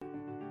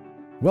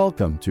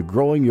Welcome to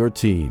Growing Your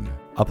Team,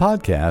 a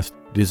podcast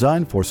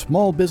designed for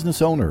small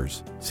business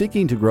owners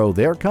seeking to grow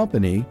their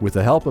company with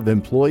the help of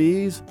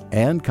employees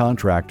and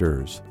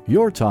contractors.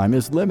 Your time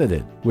is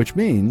limited, which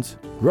means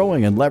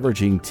growing and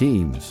leveraging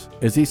teams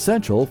is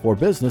essential for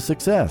business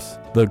success.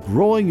 The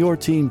Growing Your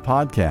Team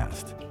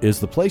podcast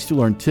is the place to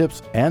learn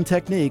tips and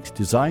techniques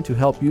designed to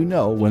help you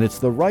know when it's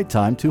the right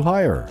time to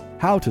hire,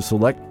 how to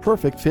select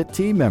perfect fit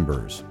team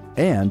members,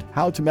 and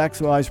how to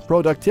maximize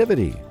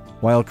productivity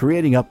while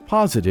creating a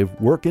positive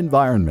work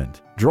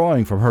environment.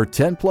 Drawing from her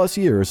 10 plus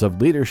years of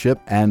leadership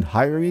and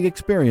hiring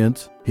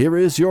experience, here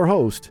is your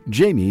host,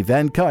 Jamie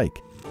Van Kuyk.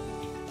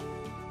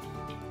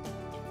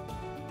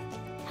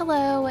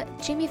 Hello,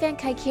 Jamie Van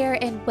Kuyk here,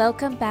 and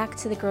welcome back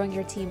to the Growing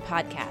Your Team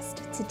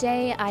podcast.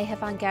 Today I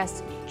have on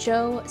guest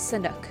Joe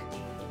Sanuk.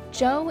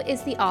 Joe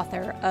is the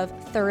author of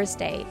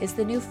Thursday is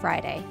the New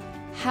Friday,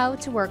 How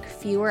to Work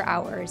Fewer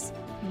Hours,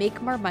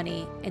 Make More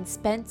Money, and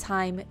Spend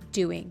Time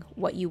Doing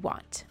What You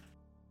Want.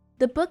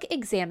 The book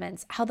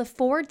examines how the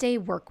 4-day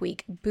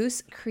workweek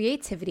boosts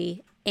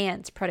creativity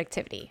and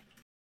productivity.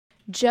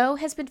 Joe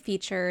has been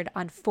featured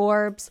on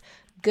Forbes,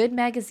 Good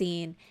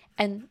Magazine,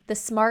 and the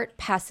Smart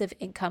Passive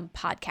Income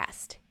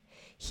podcast.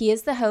 He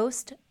is the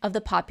host of the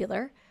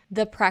popular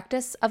The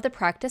Practice of the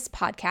Practice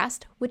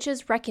podcast, which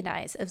is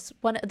recognized as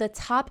one of the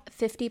top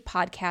 50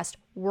 podcasts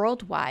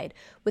worldwide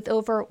with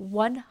over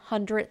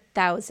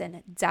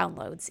 100,000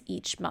 downloads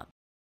each month.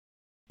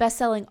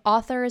 Best-selling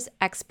authors,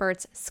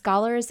 experts,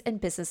 scholars,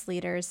 and business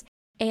leaders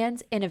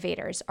and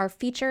innovators are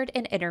featured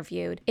and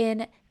interviewed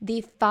in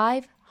the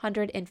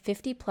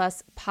 550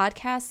 plus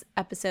podcast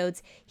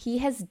episodes he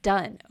has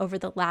done over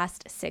the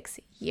last 6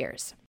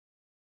 years.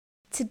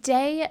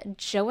 Today,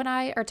 Joe and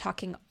I are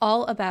talking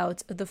all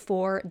about the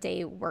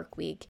 4-day work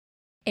week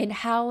and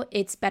how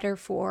it's better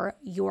for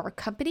your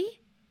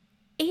company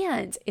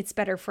and it's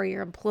better for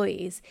your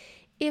employees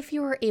if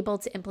you are able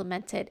to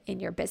implement it in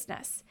your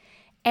business.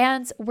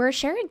 And we're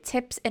sharing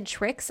tips and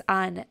tricks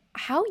on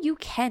how you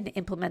can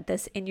implement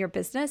this in your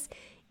business,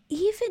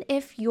 even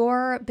if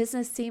your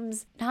business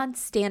seems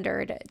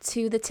non-standard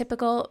to the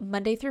typical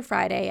Monday through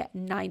Friday,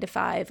 9 to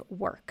 5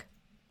 work.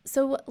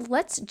 So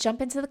let's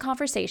jump into the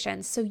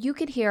conversation so you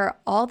can hear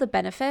all the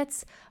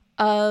benefits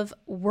of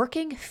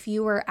working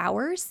fewer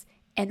hours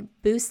and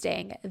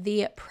boosting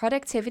the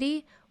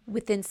productivity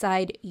within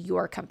inside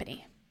your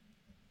company.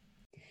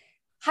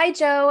 Hi,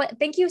 Joe.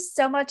 Thank you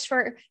so much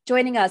for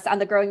joining us on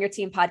the Growing Your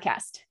Team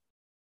podcast.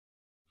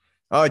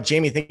 Oh,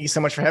 Jamie, thank you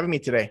so much for having me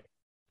today.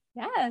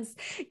 Yes.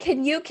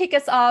 Can you kick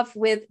us off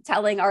with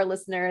telling our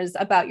listeners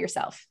about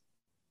yourself?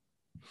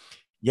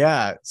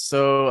 Yeah.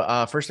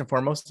 So first and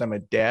foremost, I'm a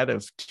dad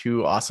of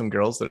 2 awesome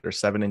girls that are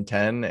 7 and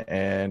 10,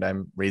 and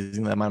I'm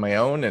raising them on my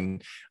own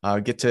and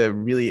get to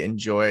really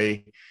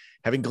enjoy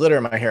having glitter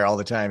in my hair all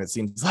the time, it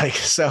seems like.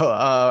 So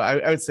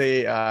I would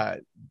say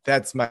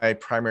that's my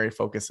primary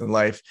focus in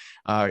life.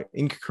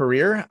 In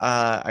career,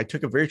 I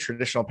took a very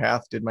traditional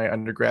path, did my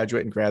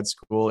undergraduate and grad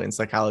school in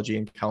psychology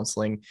and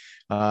counseling,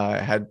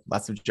 had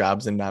lots of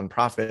jobs in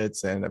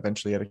nonprofits and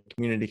eventually at a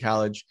community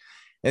college.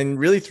 And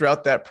really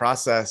throughout that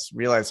process,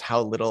 realized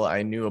how little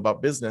I knew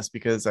about business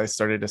because I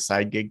started a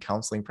side gig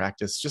counseling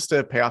practice just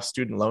to pay off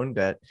student loan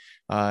debt,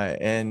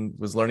 and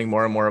was learning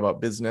more and more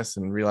about business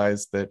and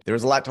realized that there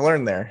was a lot to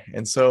learn there.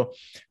 And so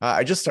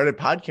I just started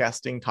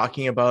podcasting,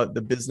 talking about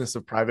the business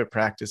of private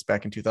practice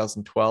back in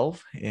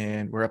 2012.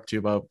 And we're up to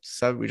about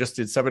we just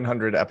did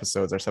 700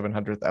 episodes, our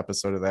 700th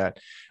episode of that,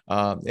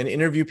 and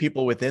interview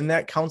people within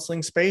that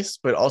counseling space,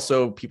 but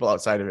also people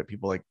outside of it,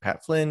 people like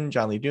Pat Flynn,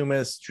 John Lee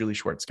Dumas, Julie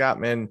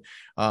Schwartz-Gottman,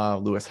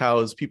 Lewis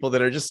Howes, people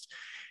that are just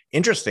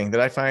interesting that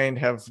I find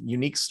have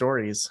unique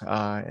stories.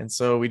 And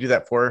so we do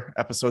that 4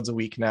 episodes a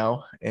week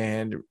now.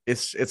 And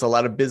it's a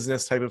lot of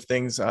business type of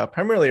things,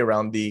 primarily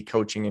around the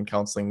coaching and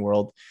counseling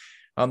world.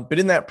 But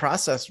in that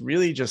process,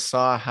 really just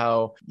saw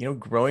how,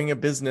 growing a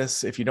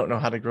business, if you don't know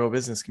how to grow a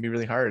business, can be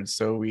really hard.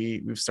 So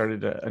we've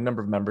started a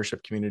number of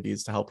membership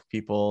communities to help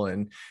people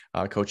and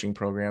coaching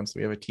programs.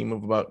 We have a team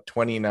of about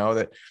 20 now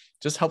that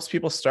just helps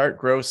people start,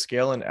 grow,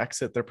 scale, and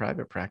exit their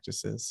private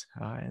practices.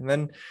 And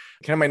then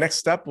kind of my next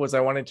step was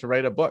I wanted to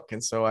write a book.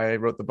 And so I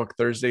wrote the book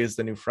Thursday is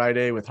the New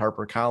Friday with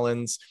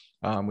HarperCollins,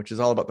 which is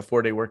all about the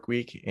 4-day work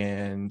week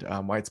and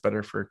why it's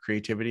better for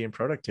creativity and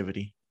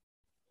productivity.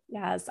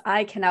 Yes,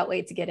 I cannot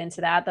wait to get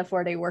into that, the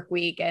 4-day work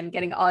week and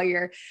getting all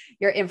your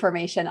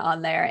information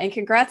on there. And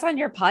congrats on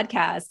your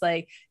podcast.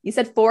 Like you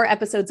said, 4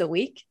 episodes a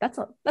week. That's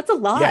a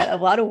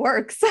lot of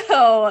work.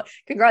 So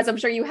congrats. I'm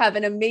sure you have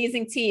an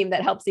amazing team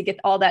that helps you get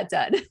all that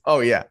done.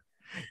 Oh, yeah.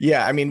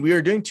 Yeah. I mean, we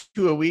were doing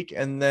 2 a week,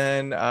 and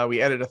then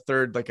we added a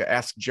third, like a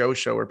Ask Joe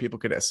show where people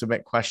could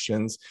submit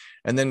questions.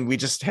 And then we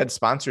just had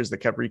sponsors that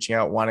kept reaching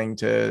out, wanting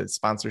to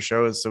sponsor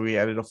shows. So we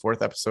added a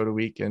 4th episode a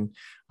week. And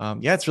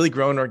it's really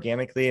grown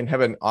organically, and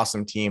have an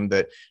awesome team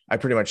that I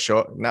pretty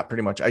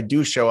much I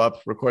do show up,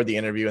 record the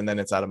interview, and then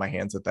it's out of my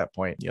hands at that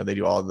point. They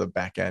do all of the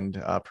back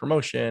end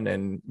promotion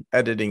and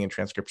editing and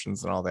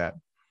transcriptions and all that.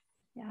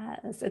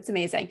 Yes, it's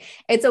amazing.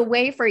 It's a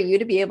way for you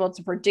to be able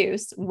to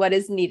produce what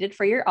is needed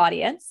for your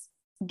audience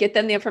get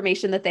them the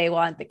information that they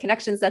want, the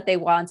connections that they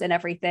want and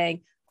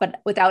everything, but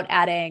without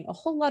adding a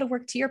whole lot of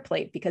work to your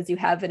plate because you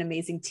have an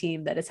amazing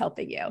team that is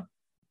helping you.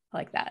 I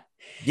like that.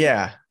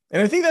 Yeah.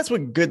 And I think that's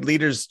what good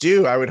leaders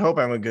do. I would hope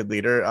I'm a good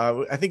leader.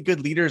 I think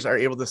good leaders are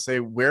able to say,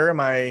 where am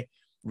I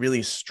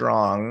really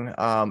strong?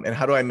 And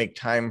how do I make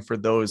time for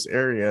those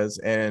areas?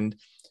 And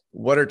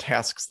what are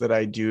tasks that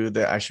I do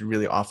that I should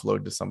really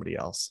offload to somebody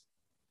else?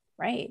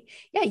 Right.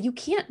 Yeah, you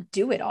can't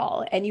do it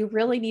all. And you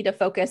really need to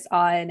focus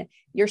on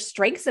your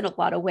strengths in a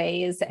lot of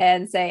ways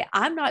and say,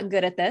 I'm not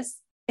good at this.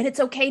 And it's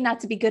okay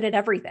not to be good at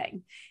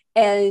everything.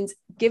 And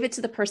give it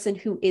to the person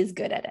who is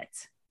good at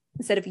it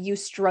instead of you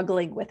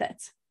struggling with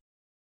it.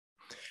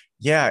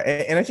 Yeah.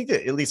 And I think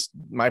that at least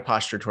my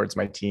posture towards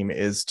my team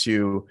is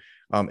to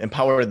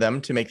empower them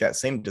to make that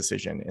same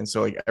decision. And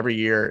so like every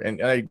year, and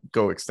I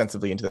go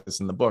extensively into this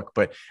in the book,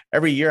 but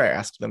every year I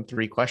ask them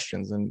 3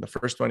 questions. And the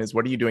first one is,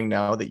 what are you doing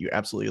now that you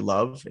absolutely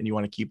love and you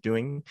want to keep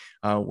doing?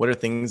 What are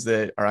things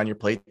that are on your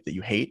plate that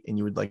you hate and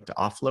you would like to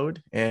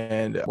offload?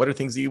 And what are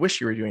things that you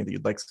wish you were doing that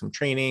you'd like some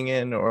training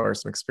in or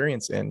some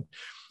experience in?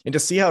 And to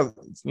see how,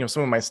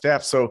 some of my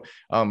staff, so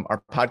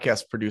our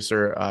podcast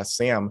producer,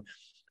 Sam,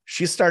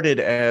 she started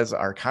as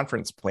our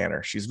conference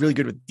planner. She's really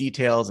good with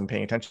details and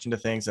paying attention to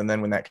things. And then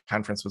when that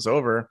conference was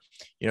over,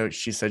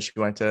 she said she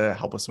wanted to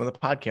help with some of the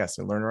podcasts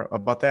and learn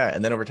about that.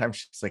 And then over time,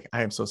 she's like,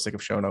 I am so sick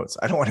of show notes.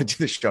 I don't want to do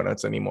the show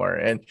notes anymore.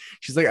 And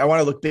she's like, I want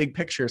to look big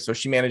picture. So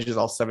she manages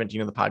all 17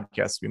 of the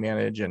podcasts we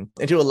manage, and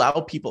to allow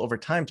people over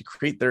time to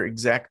create their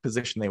exact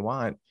position they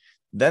want.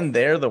 Then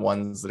they're the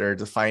ones that are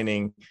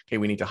defining, okay,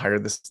 we need to hire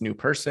this new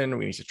person.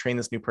 We need to train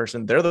this new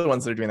person. They're the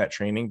ones that are doing that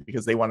training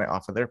because they want it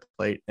off of their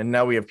plate. And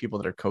now we have people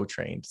that are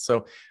co-trained.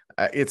 So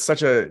it's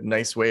such a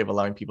nice way of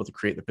allowing people to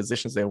create the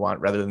positions they want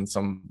rather than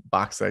some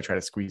box that I try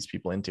to squeeze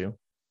people into.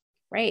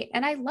 Right.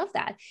 And I love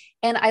that.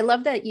 And I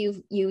love that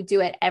you do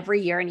it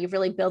every year and you've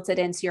really built it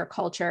into your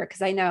culture.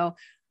 Because I know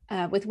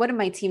with one of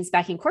my teams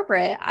back in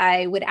corporate,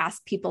 I would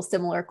ask people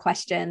similar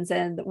questions.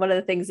 And one of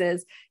the things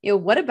is,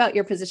 what about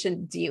your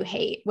position do you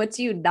hate? What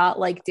do you not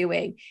like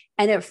doing?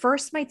 And at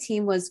first, my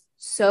team was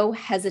so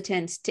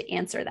hesitant to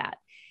answer that.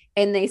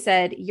 And they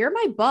said, you're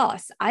my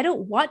boss. I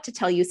don't want to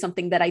tell you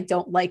something that I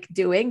don't like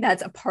doing.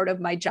 That's a part of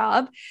my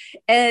job.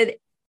 And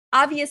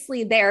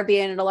obviously, there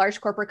being in a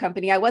large corporate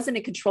company, I wasn't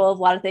in control of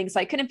a lot of things. So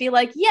I couldn't be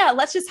like, yeah,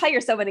 let's just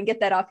hire someone and get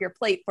that off your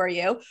plate for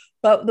you.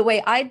 But the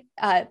way I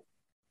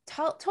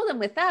told them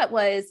with that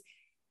was,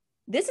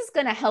 this is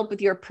going to help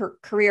with your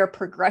career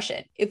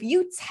progression. If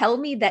you tell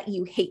me that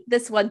you hate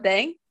this one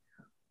thing,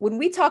 when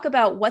we talk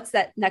about what's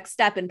that next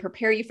step and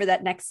prepare you for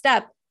that next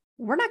step,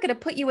 we're not going to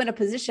put you in a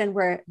position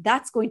where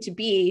that's going to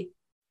be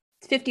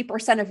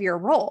 50% of your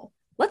role.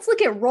 Let's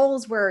look at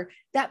roles where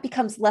that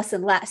becomes less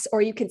and less,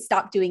 or you can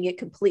stop doing it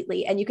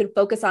completely and you can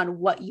focus on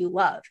what you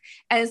love.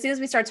 And as soon as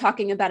we start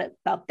talking about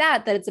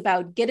that it's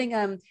about getting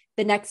them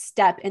the next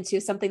step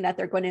into something that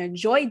they're going to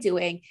enjoy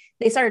doing,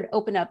 they started to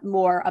open up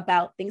more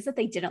about things that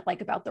they didn't like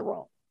about the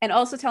role. And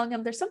also telling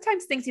them there's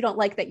sometimes things you don't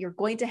like that you're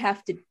going to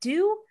have to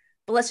do,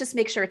 but let's just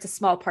make sure it's a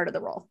small part of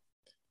the role.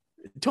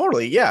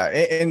 Totally. Yeah.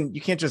 And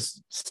you can't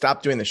just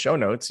stop doing the show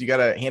notes. You got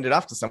to hand it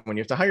off to someone.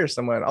 You have to hire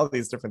someone, all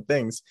these different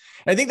things.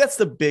 And I think that's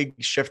the big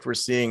shift we're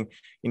seeing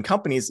in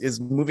companies,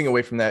 is moving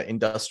away from that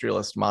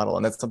industrialist model.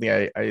 And that's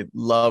something I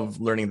love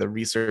learning the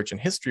research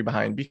and history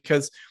behind,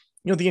 because,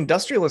 the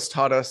industrialists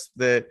taught us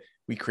that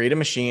we create a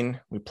machine,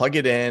 we plug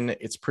it in,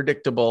 it's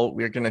predictable.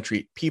 We're going to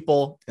treat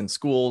people and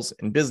schools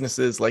and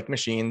businesses like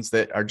machines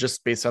that are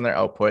just based on their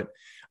output.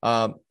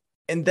 And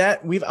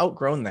that we've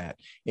outgrown that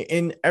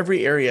in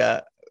every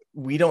area.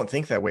 We don't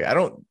think that way. I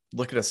don't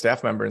look at a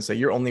staff member and say,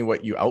 you're only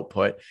what you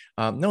output.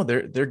 No,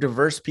 they're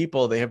diverse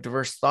people. They have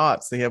diverse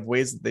thoughts. They have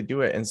ways that they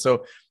do it. And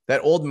so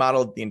that old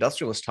model the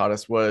industrialists taught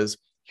us was,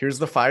 here's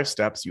the 5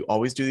 steps. You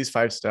always do these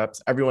 5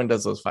 steps. Everyone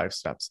does those 5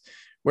 steps.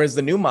 Whereas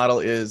the new model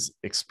is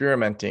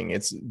experimenting.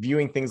 It's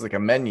viewing things like a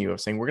menu of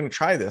saying, we're going to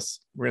try this.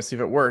 We're going to see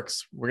if it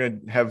works. We're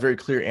going to have very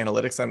clear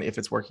analytics on if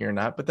it's working or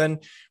not. But then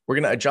we're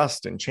going to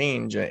adjust and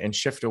change and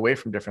shift away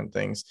from different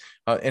things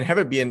and have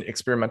it be an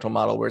experimental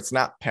model where it's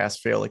not pass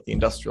fail like the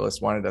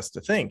industrialists wanted us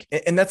to think.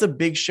 And that's a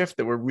big shift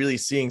that we're really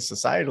seeing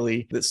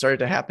societally that started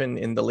to happen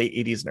in the late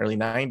 80s and early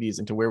 90s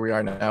into where we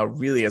are now,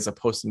 really as a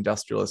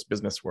post-industrialist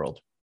business world.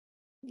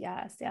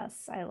 Yes.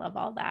 I love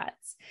all that.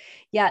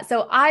 Yeah.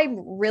 So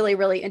I'm really,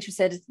 really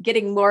interested in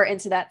getting more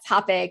into that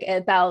topic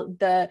about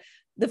the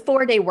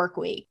 4-day work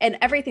week and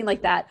everything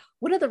like that.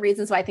 One of the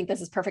reasons why I think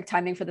this is perfect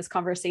timing for this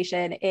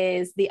conversation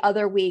is the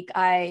other week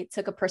I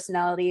took a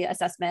personality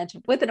assessment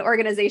with an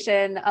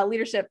organization, a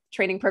leadership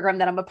training program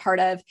that I'm a part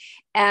of.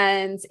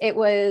 And it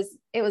was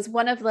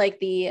one of like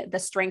the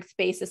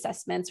strength-based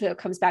assessments where it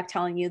comes back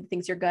telling you the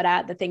things you're good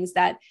at, the things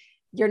that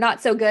you're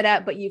not so good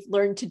at, but you've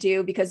learned to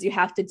do because you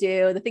have to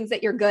do, the things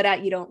that you're good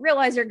at, you don't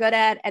realize you're good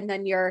at, and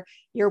then your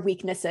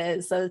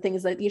weaknesses. So the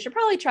things that you should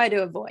probably try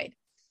to avoid.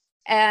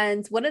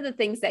 And one of the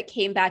things that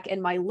came back in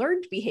my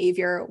learned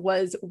behavior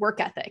was work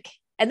ethic.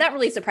 And that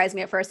really surprised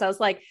me at first. I was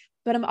like,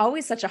 but I'm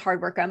always such a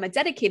hard worker. I'm a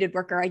dedicated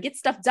worker. I get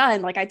stuff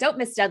done. Like I don't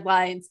miss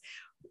deadlines.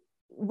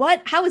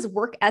 how is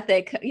work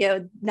ethic,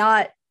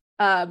 not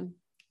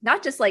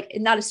just like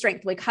not a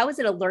strength, like how is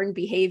it a learned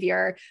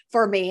behavior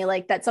for me?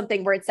 Like that's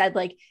something where it said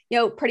like,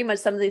 pretty much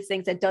some of these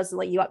things that does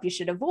light you up, you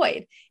should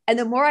avoid. And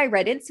the more I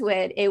read into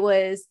it, it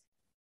was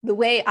the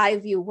way I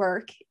view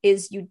work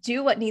is you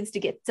do what needs to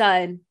get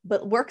done,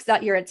 but work's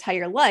not your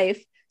entire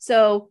life.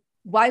 So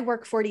why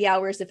work 40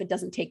 hours if it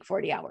doesn't take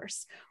 40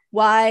 hours?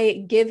 Why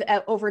give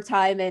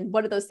overtime? And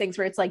one of those things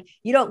where it's like,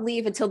 you don't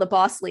leave until the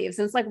boss leaves.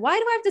 And it's like, why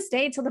do I have to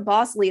stay until the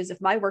boss leaves if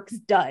my work's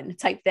done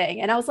type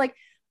thing? And I was like,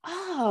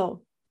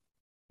 oh,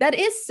 that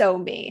is so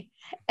me.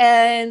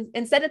 And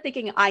instead of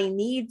thinking I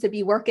need to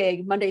be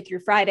working Monday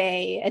through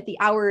Friday at the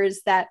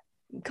hours that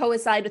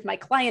coincide with my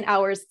client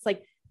hours, it's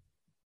like,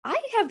 I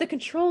have the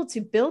control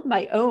to build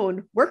my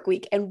own work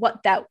week and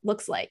what that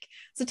looks like.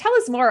 So tell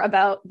us more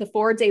about the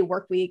 4-day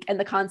work week and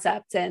the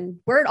concept and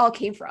where it all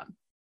came from.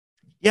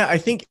 Yeah, I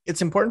think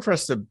it's important for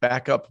us to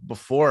back up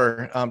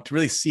before to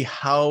really see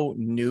how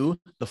new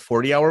the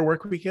 40-hour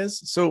work week is.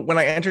 So when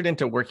I entered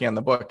into working on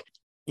the book,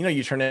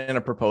 you turn in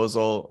a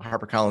proposal.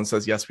 HarperCollins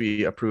says, yes,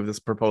 we approve this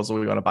proposal.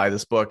 We want to buy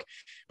this book.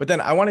 But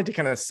then I wanted to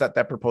kind of set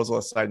that proposal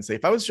aside and say,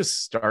 if I was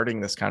just starting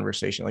this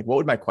conversation, like what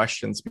would my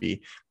questions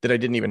be that I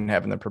didn't even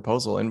have in the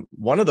proposal? And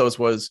one of those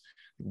was,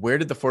 where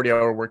did the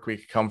 40-hour work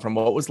week come from?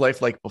 What was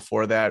life like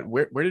before that?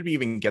 Where did we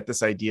even get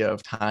this idea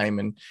of time?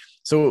 And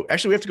so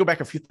actually we have to go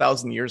back a few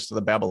thousand years to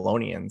the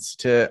Babylonians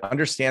to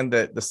understand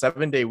that the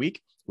 7-day week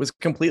was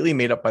completely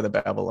made up by the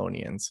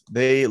Babylonians.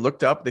 They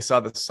looked up, they saw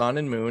the sun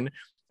and moon.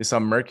 They saw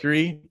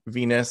Mercury,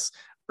 Venus,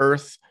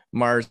 Earth,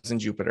 Mars, and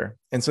Jupiter.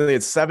 And so they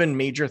had 7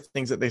 major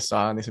things that they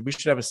saw. And they said, we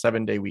should have a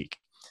 7-day week.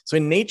 So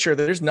in nature,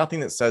 there's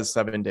nothing that says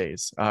 7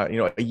 days.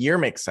 A year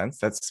makes sense.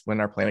 That's when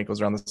our planet goes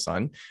around the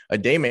sun. A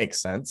day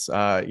makes sense.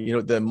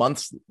 The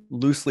months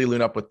loosely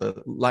line up with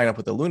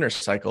the lunar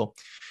cycle.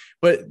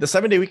 But the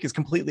 7-day week is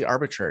completely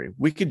arbitrary.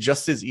 We could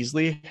just as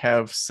easily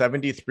have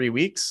 73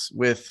 weeks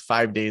with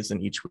 5 days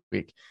in each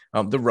week.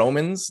 The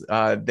Romans,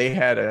 they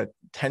had a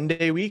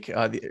 10-day week.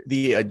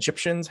 The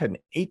Egyptians had an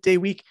 8-day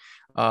week.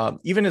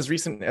 Even as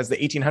recent as the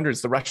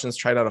 1800s, the Russians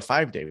tried out a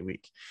 5-day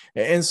week.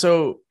 And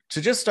so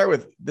to just start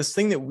with, this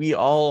thing that we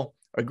all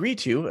agree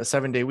to, a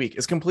 7-day week,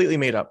 is completely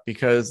made up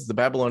because the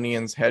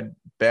Babylonians had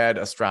bad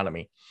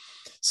astronomy.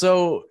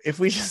 So if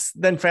we just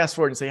then fast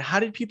forward and say,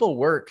 how did people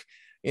work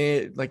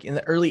in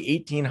the early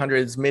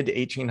 1800s, mid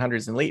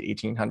 1800s, and late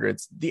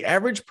 1800s? The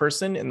average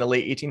person in the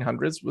late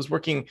 1800s was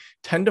working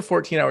 10 to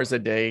 14 hours a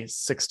day,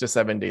 6 to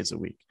 7 days a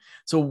week.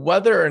 So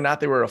whether or not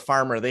they were a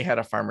farmer, they had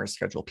a farmer's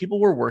schedule. People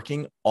were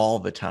working all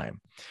the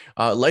time.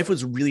 Life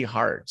was really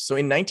hard. So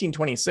in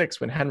 1926,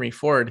 when Henry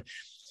Ford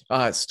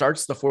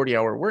starts the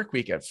 40-hour work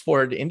week at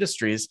Ford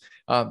Industries,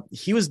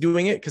 he was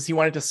doing it because he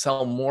wanted to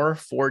sell more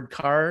Ford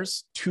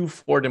cars to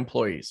Ford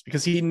employees,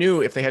 because he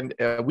knew if they had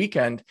a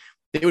weekend,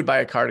 they would buy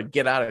a car to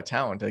get out of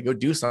town, to go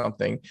do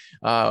something.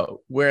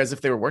 Whereas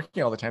if they were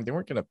working all the time, they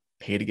weren't going to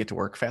pay to get to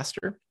work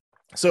faster.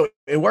 So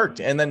it worked.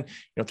 And then,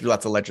 through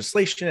lots of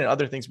legislation and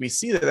other things, we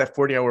see that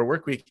 40-hour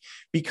work week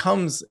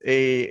becomes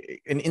an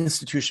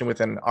institution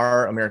within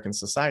our American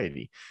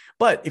society.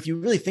 But if you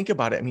really think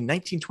about it,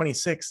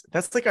 1926,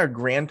 that's like our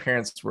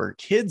grandparents were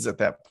kids at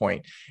that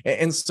point.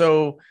 And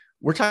so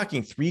we're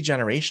talking 3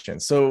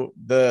 generations. So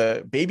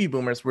the baby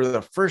boomers were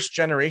the first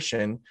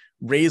generation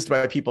raised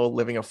by people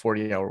living a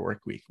 40-hour work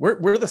week.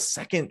 We're the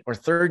second or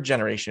third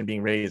generation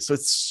being raised. So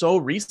it's so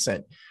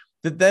recent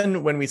that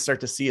then when we start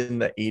to see in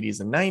the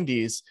 80s and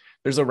 90s,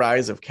 there's a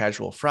rise of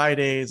casual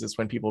Fridays. It's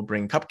when people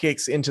bring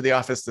cupcakes into the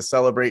office to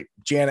celebrate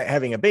Janet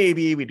having a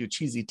baby. We do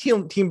cheesy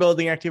team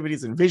building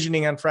activities and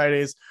visioning on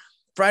Fridays.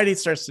 Friday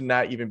starts to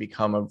not even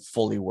become a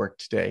fully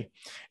worked day.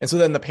 And so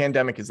then the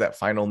pandemic is that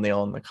final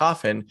nail in the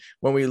coffin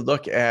when we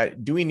look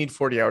at, do we need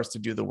 40 hours to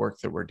do the work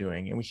that we're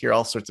doing? And we hear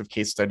all sorts of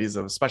case studies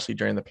of, especially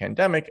during the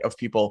pandemic, of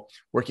people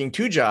working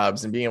 2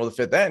 jobs and being able to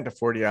fit that into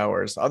 40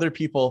 hours. Other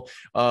people,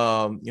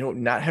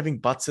 not having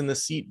butts in the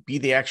seat be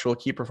the actual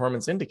key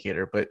performance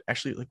indicator, but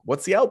actually, like,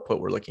 what's the output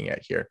we're looking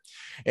at here?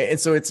 And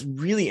so it's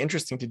really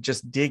interesting to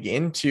just dig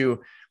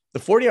into the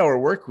 40-hour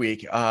work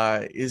week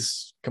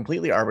is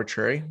completely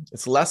arbitrary.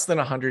 It's less than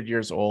 100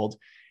 years old,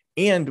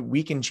 and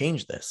we can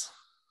change this.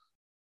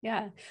 Yeah.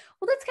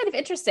 Well, that's kind of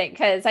interesting,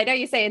 because I know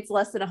you say it's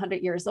less than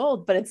 100 years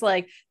old, but it's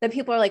like that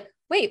people are like,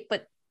 wait,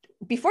 but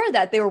before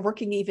that, they were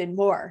working even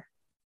more.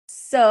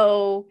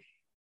 So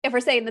if we're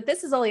saying that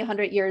this is only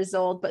 100 years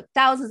old, but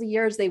thousands of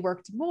years they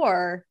worked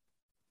more,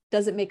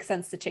 does it make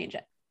sense to change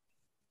it?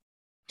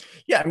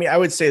 Yeah, I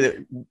would say that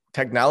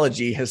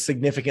technology has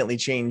significantly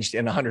changed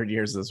in 100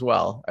 years as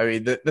well.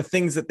 The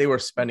things that they were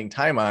spending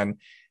time on,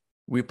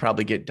 we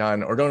probably get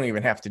done or don't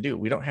even have to do.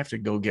 We don't have to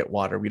go get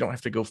water. We don't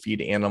have to go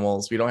feed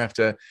animals. We don't have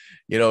to,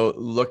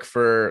 look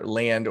for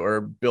land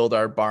or build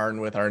our barn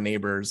with our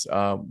neighbors.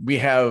 We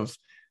have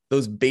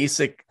those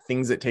basic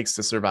things it takes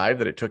to survive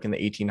that it took in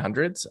the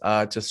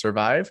 1800s to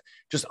survive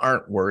just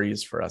aren't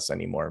worries for us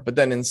anymore. But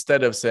then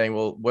instead of saying,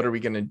 well, what are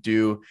we going to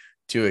do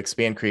to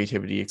expand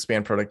creativity,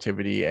 expand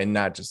productivity, and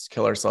not just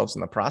kill ourselves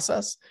in the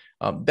process.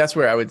 That's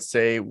where I would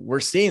say we're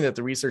seeing that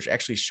the research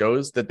actually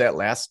shows that that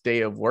last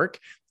day of work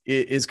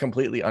is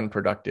completely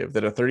unproductive,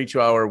 that a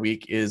 32-hour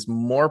week is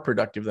more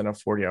productive than a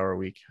 40-hour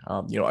week.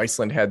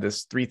 Iceland had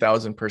this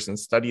 3,000 person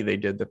study they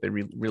did that they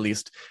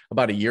released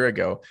about a year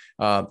ago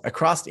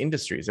across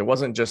industries. It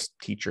wasn't just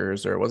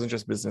teachers, or it wasn't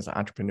just business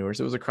entrepreneurs.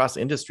 It was across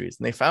industries.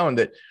 And they found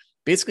that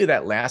basically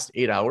that last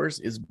 8 hours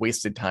is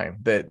wasted time,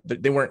 that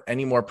they weren't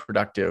any more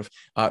productive.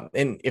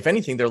 And if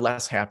anything, they're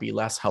less happy,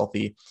 less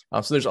healthy.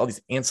 So there's all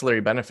these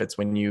ancillary benefits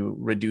when you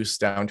reduce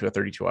down to a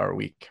 32-hour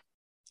week.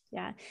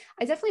 Yeah,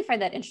 I definitely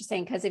find that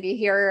interesting, because if you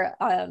hear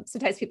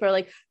sometimes people are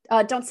like,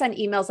 don't send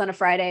emails on a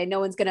Friday. No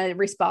one's going to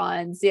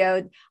respond.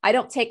 I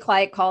don't take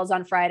client calls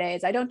on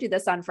Fridays. I don't do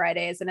this on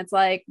Fridays. And it's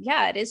like,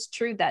 yeah, it is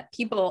true that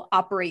people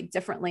operate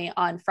differently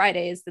on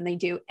Fridays than they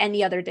do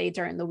any other day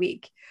during the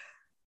week.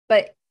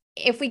 But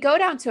if we go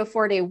down to a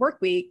 4-day work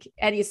week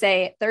and you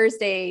say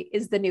Thursday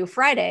is the new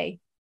Friday,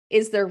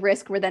 is there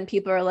risk where then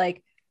people are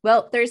like,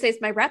 well,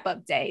 Thursday's my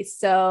wrap-up day,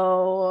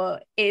 so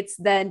it's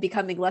then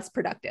becoming less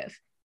productive?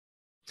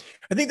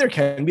 I think there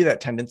can be that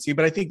tendency,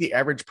 but I think the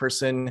average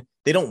person,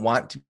 they don't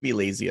want to be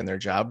lazy in their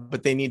job,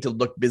 but they need to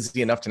look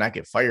busy enough to not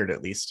get fired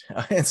at least.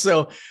 And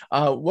so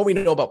what we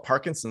know about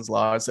Parkinson's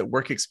law is that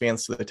work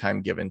expands to the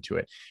time given to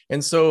it.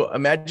 And so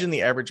imagine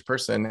the average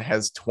person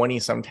has 20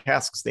 some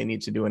tasks they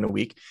need to do in a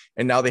week,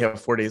 and now they have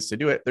 4 days to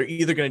do it. They're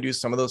either going to do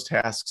some of those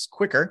tasks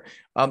quicker.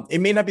 It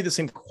may not be the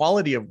same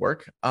quality of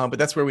work, but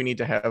that's where we need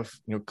to have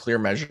clear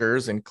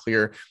measures and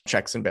clear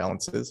checks and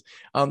balances.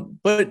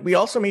 But we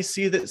also may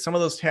see that some of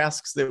those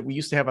tasks that we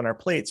used to have on our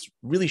plates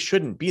really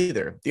shouldn't be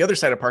there. The other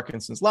side of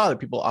Parkinson's law that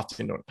people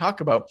often don't talk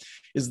about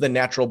is the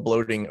natural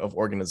bloating of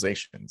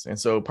organizations. And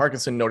so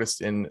Parkinson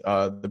noticed in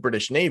the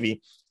British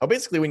Navy how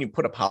basically when you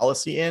put a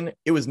policy in,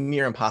 it was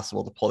near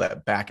impossible to pull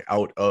that back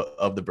out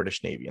of the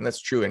British Navy. And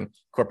that's true in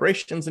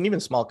corporations and even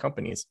small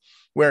companies,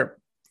 where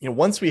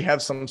once we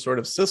have some sort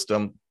of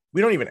system, we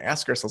don't even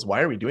ask ourselves,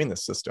 why are we doing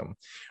this system?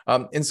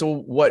 And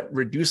so what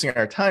reducing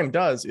our time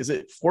does is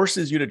it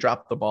forces you to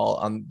drop the ball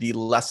on the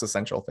less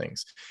essential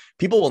things.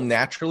 People will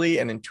naturally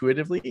and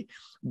intuitively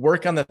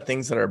work on the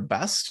things that are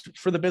best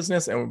for the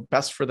business and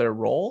best for their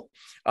role.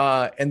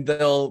 And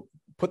they'll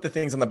put the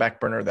things on the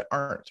back burner that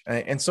aren't.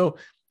 And so,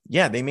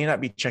 yeah, they may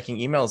not be checking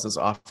emails as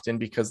often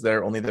because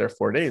they're only there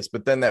 4 days.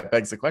 But then that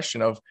begs the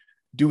question of,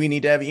 do we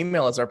need to have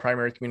email as our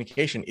primary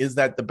communication? Is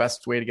that the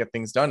best way to get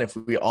things done if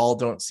we all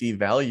don't see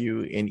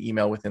value in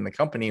email within the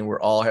company and we're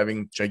all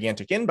having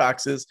gigantic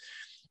inboxes?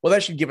 Well,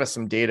 that should give us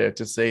some data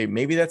to say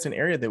maybe that's an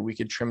area that we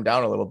could trim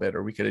down a little bit,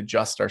 or we could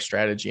adjust our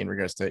strategy in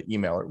regards to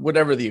email, or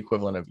whatever the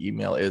equivalent of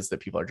email is that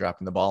people are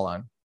dropping the ball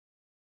on.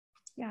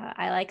 Yeah,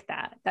 I like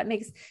that. That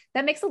makes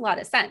a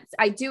lot of sense.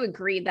 I do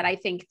agree that I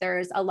think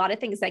there's a lot of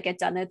things that get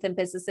done within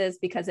businesses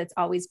because it's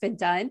always been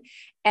done,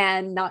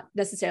 and not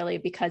necessarily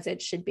because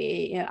it should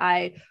be.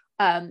 I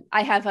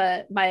have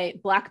my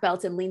black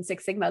belt in Lean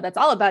Six Sigma that's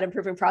all about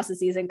improving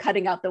processes and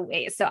cutting out the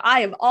waste. So I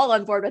am all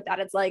on board with that.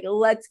 It's like,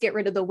 let's get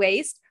rid of the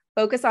waste,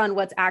 focus on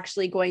what's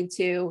actually going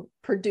to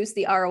produce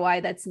the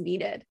ROI that's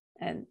needed.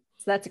 And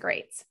so that's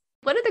great.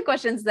 One of the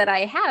questions that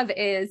I have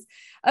is,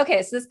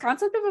 okay, so this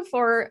concept of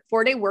a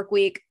four-day work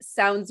week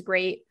sounds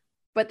great,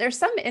 but there's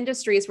some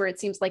industries where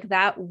it seems like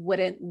that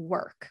wouldn't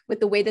work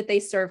with the way that they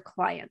serve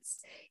clients.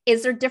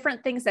 Is there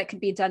different things that could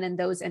be done in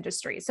those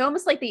industries? So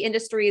almost like the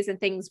industries and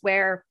things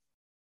where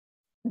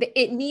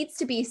it needs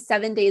to be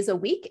 7 days a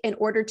week in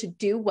order to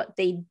do what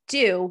they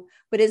do,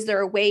 but is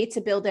there a way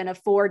to build in a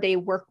 4-day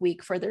work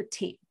week for their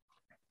team?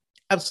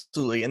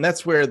 Absolutely. And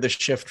that's where the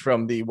shift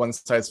from the one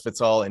size fits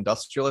all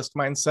industrialist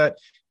mindset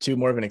to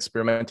more of an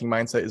experimenting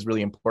mindset is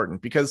really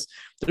important, because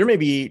there may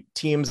be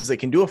teams that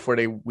can do a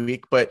 4-day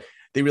week, but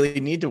they really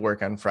need to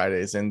work on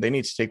Fridays and they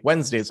need to take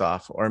Wednesdays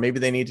off, or maybe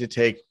they need to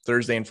take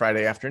Thursday and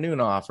Friday afternoon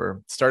off,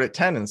 or start at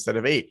 10 instead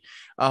of 8.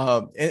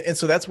 And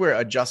so that's where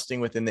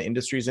adjusting within the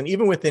industries and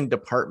even within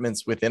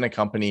departments within a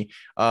company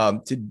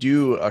to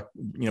do a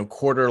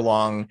quarter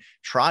long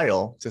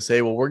trial to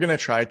say, well, we're going to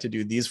try to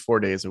do these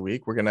 4 days a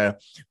week. We're going to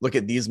look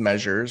at these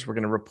measures. We're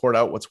going to report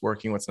out what's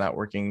working, what's not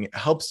working. It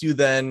helps you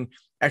then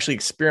actually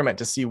experiment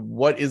to see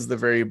what is the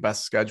very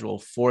best schedule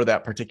for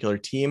that particular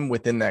team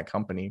within that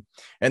company.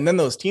 And then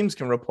those teams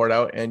can report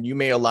out, and you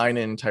may align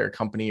an entire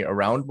company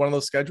around one of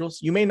those schedules.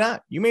 You may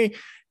not. You may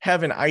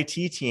have an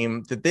IT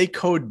team that they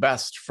code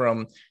best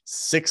from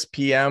 6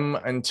 p.m.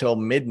 until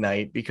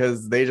midnight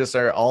because they just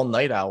are all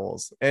night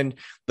owls. And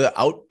the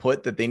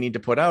output that they need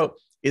to put out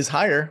is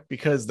higher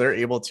because they're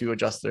able to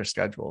adjust their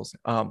schedules.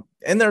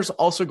 And there's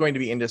also going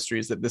to be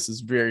industries that this is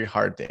very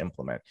hard to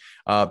implement.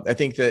 I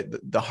think that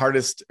the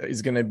hardest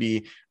is going to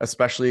be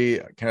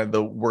especially kind of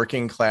the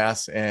working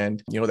class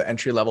and, the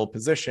entry level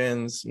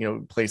positions,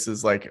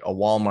 places like a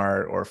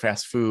Walmart or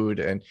fast food.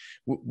 And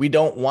we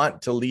don't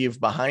want to leave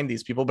behind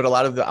these people, but a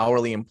lot of the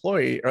hourly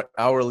employees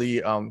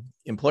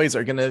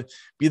are going to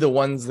be the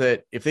ones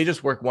that if they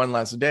just work one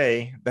less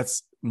day,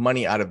 that's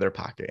money out of their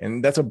pocket.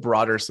 And that's a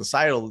broader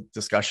societal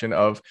discussion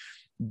of,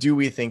 do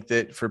we think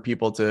that for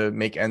people to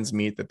make ends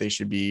meet, that they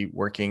should be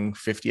working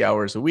 50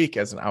 hours a week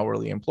as an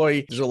hourly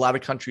employee? There's a lot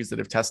of countries that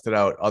have tested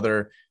out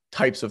other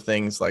types of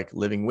things like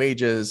living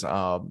wages.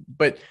 But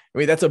I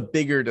mean, that's a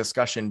bigger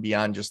discussion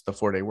beyond just the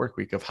 4-day work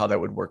week of how that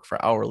would work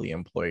for hourly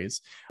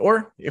employees.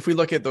 Or if we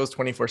look at those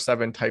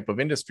 24/7 type of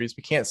industries,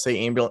 we can't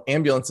say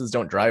ambulances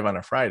don't drive on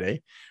a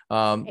Friday,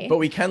 but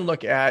we can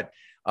look at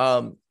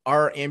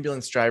our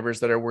ambulance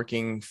drivers that are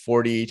working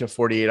 40 to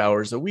 48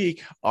 hours a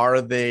week. Are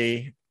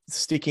they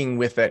sticking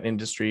with that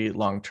industry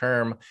long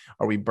term?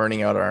 Are we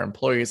burning out our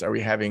employees? Are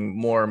we having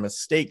more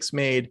mistakes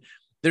made?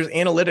 There's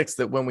analytics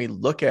that when we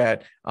look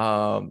at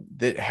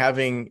that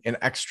having an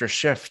extra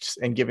shift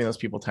and giving those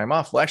people time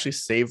off will actually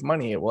save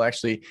money. It will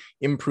actually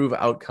improve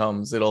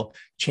outcomes. It'll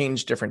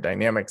change different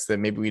dynamics that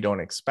maybe we don't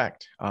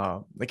expect.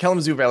 The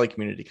Kalamazoo Valley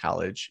Community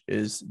College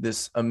is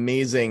this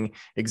amazing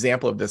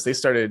example of this. They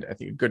started, I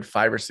think, a good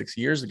 5 or 6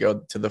 years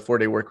ago to the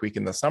 4-day work week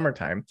in the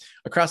summertime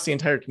across the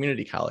entire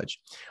community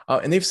college.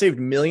 And they've saved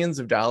millions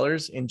of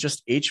dollars in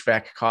just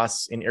HVAC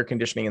costs in air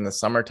conditioning in the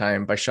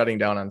summertime by shutting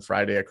down on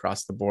Friday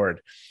across the board.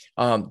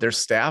 Their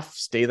staff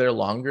stay there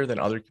longer than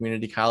other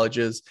community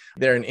colleges.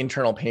 They're an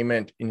internal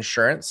payment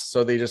insurance.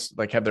 So they just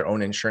like have their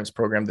own insurance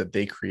program that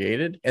they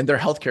created, and their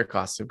healthcare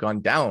costs have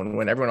gone down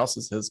when everyone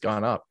else's has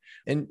gone up.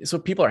 And so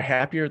people are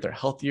happier, they're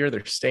healthier,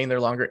 they're staying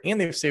there longer,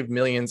 and they've saved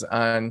millions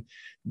on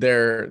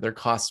their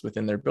costs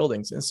within their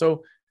buildings. And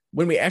so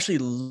when we actually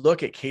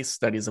look at case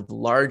studies of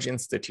large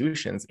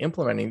institutions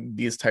implementing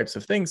these types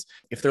of things,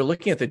 if they're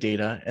looking at the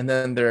data and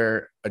then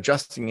they're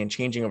adjusting and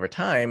changing over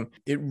time,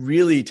 it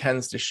really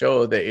tends to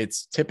show that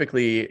it's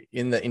typically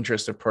in the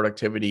interest of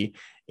productivity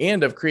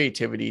and of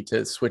creativity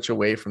to switch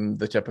away from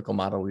the typical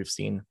model we've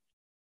seen.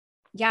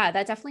 Yeah,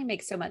 that definitely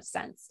makes so much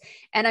sense.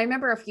 And I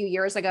remember a few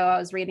years ago, I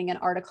was reading an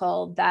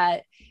article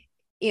that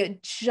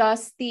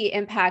just the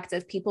impact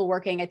of people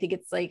working, I think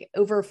it's like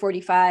over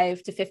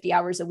 45 to 50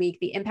 hours a week,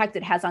 the impact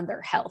it has on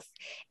their health,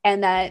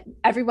 and that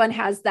everyone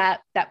has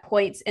that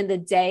point in the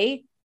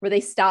day where they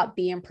stop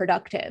being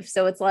productive.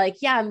 So it's like,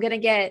 yeah, I'm going to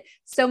get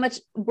so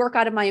much work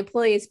out of my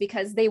employees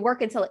because they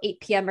work until 8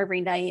 p.m. every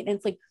night. And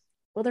it's like,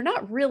 well, they're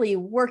not really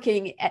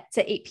working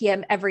to 8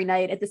 p.m. every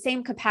night at the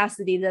same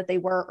capacity that they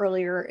were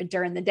earlier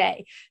during the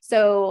day.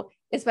 So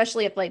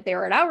especially if like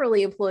they're an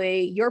hourly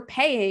employee, you're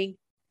paying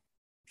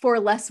for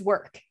less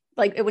work,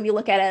 like when you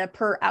look at it a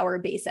per hour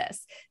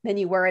basis than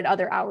you were at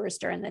other hours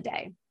during the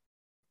day.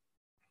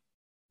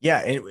 Yeah.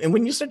 And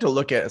when you start to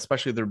look at,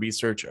 especially the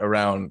research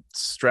around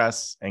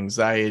stress,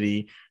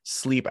 anxiety,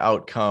 sleep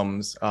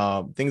outcomes,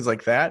 things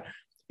like that,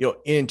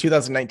 in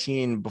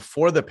 2019,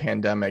 before the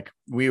pandemic,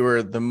 we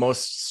were the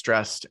most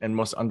stressed and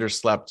most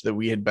underslept that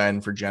we had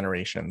been for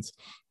generations.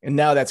 And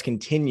now that's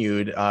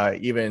continued,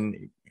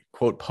 even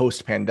quote,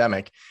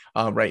 post-pandemic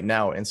right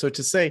now. And so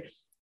to say,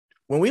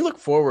 when we look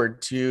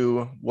forward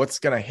to what's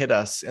going to hit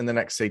us in the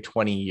next, say,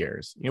 20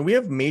 years, we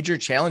have major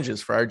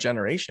challenges for our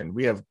generation.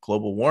 We have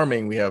global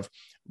warming, we have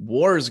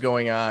wars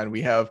going on,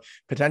 we have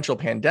potential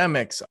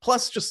pandemics,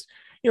 plus just,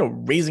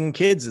 raising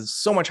kids is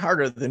so much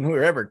harder than we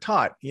were ever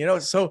taught,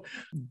 So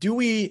do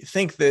we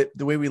think that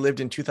the way we lived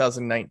in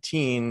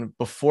 2019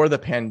 before the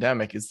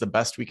pandemic is the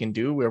best we can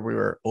do, where we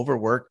were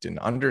overworked and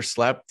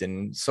underslept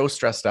and so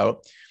stressed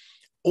out?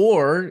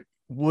 Or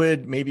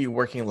would maybe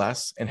working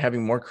less and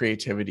having more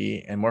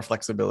creativity and more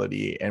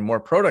flexibility and more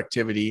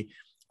productivity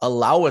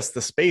allow us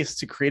the space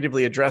to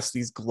creatively address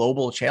these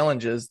global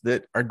challenges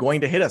that are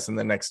going to hit us in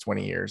the next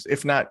 20 years,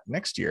 if not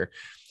next year?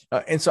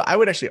 And so I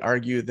would actually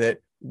argue that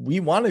we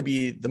want to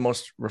be the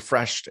most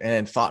refreshed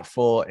and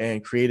thoughtful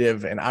and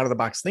creative and out of the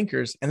box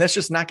thinkers. And that's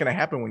just not going to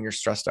happen when you're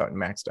stressed out and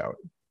maxed out.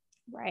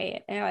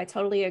 Right. I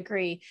totally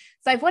agree.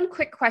 So I have one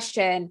quick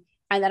question,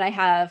 and then I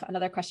have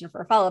another question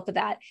for a follow-up to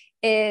that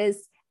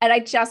is, and I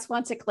just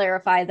want to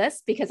clarify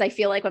this because I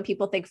feel like when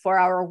people think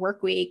 4-hour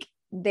work week,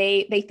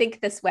 they think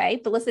this way,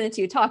 but listening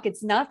to you talk,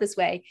 it's not this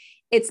way.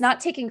 It's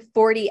not taking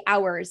 40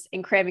 hours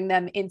and cramming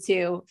them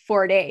into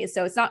 4 days.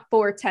 So it's not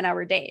 4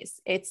 10-hour days.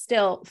 It's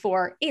still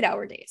 4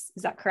 8-hour days.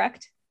 Is that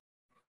correct?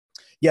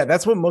 Yeah,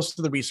 that's what most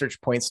of the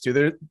research points to.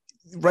 There,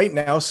 right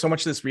now, so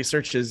much of this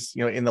research is,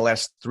 in the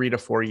last 3 to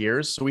 4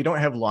 years. So we don't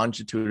have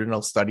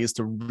longitudinal studies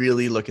to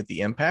really look at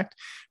the impact,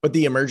 but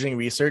the emerging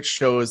research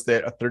shows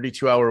that a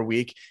 32-hour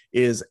week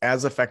is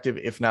as effective,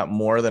 if not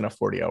more than a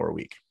 40-hour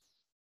week.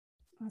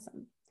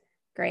 Awesome.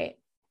 Great.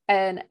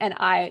 And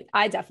I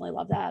definitely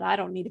love that. I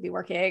don't need to be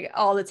working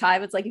all the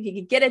time. It's like, if you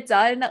can get it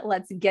done,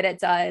 let's get it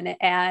done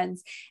and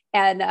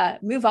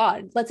move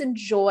on. Let's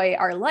enjoy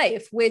our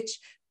life, which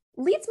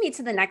leads me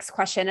to the next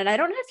question. And I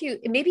don't know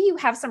if maybe you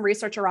have some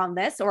research around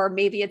this, or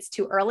maybe it's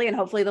too early and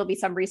hopefully there'll be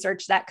some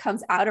research that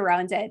comes out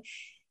around it.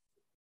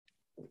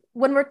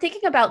 When we're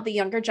thinking about the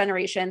younger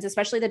generations,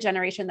 especially the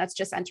generation that's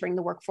just entering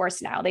the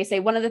workforce now, they say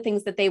one of the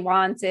things that they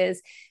want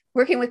is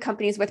working with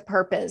companies with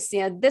purpose,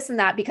 this and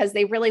that, because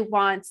they really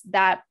want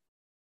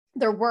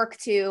their work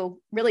to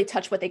really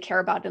touch what they care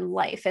about in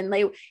life. And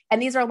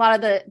these are a lot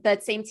of the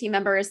same team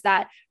members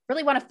that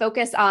really want to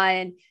focus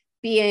on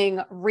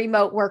being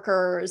remote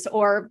workers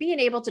or being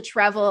able to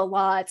travel a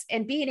lot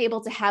and being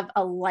able to have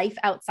a life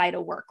outside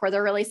of work, where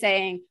they're really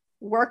saying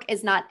work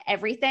is not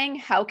everything.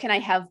 How can I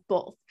have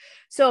both?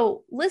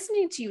 So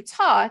listening to you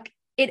talk,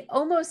 it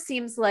almost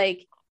seems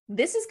like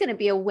this is going to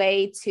be a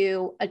way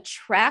to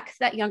attract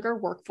that younger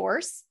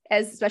workforce,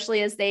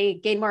 especially as they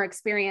gain more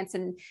experience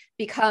and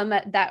become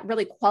that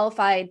really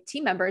qualified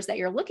team members that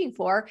you're looking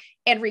for,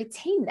 and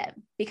retain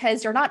them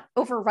because you're not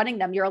overrunning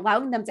them. You're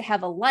allowing them to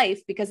have a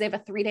life because they have a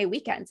 3-day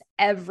weekend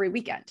every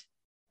weekend.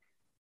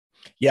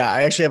 Yeah,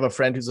 I actually have a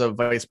friend who's a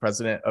vice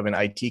president of an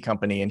IT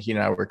company, and he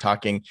and I were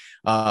talking,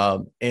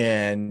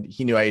 and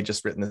he knew I had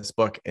just written this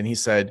book, and he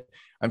said,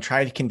 I'm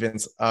trying to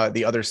convince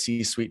the other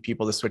C-suite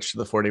people to switch to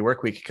the 4-day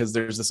work week because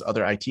there's this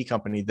other IT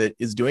company that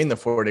is doing the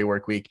 4-day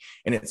work week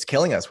and it's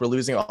killing us. We're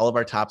losing all of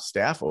our top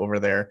staff over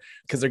there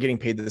because they're getting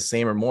paid the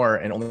same or more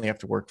and only have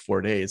to work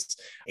 4 days.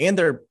 And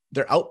their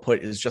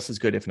output is just as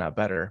good, if not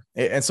better.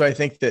 And so I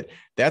think that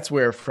that's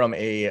where, from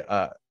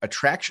a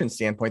attraction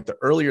standpoint, the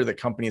earlier that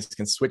companies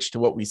can switch to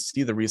what we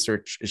see the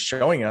research is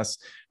showing us,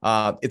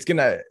 it's going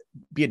to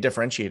be a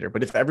differentiator.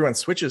 But if everyone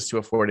switches to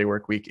a 4-day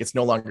work week, it's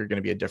no longer going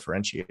to be a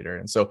differentiator.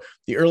 And so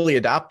the early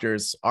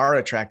adopters are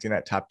attracting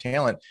that top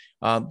talent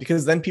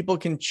because then people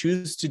can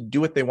choose to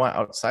do what they want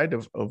outside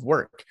of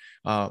work.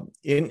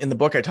 In the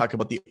book, I talk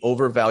about the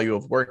overvalue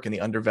of work and the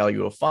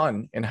undervalue of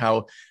fun, and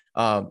how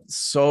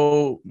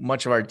so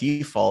much of our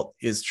default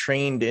is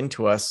trained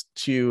into us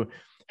to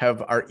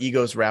have our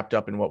egos wrapped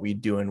up in what we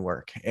do in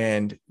work.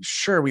 And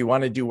sure, we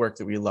want to do work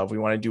that we love. We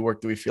want to do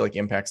work that we feel like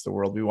impacts the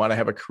world. We want to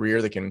have a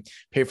career that can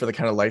pay for the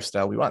kind of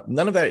lifestyle we want.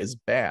 None of that is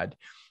bad.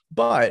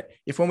 But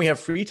if when we have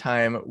free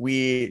time,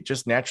 we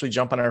just naturally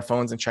jump on our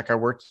phones and check our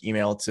work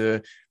email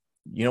to,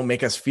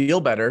 make us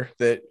feel better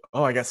that,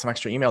 oh, I got some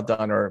extra email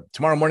done, or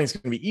tomorrow morning is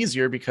going to be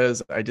easier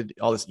because I did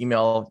all this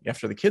email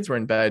after the kids were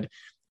in bed.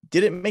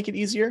 Did it make it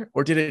easier,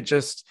 or did it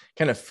just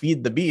kind of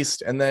feed the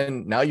beast? And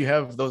then now you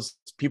have those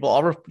people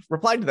all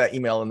reply to that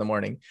email in the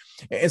morning.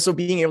 And so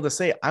being able to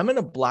say, I'm going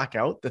to block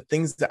out the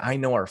things that I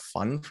know are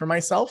fun for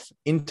myself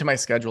into my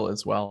schedule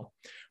as well.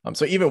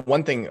 So even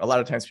one thing, a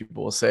lot of times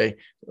people will say,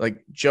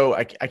 like, Joe,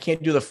 I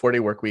can't do the 4-day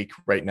work week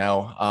right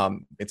now.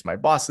 It's my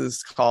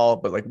boss's call,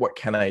 but like, what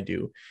can I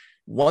do?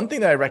 One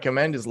thing that I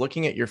recommend is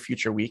looking at your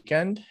future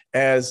weekend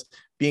as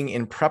being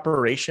in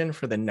preparation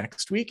for the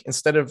next week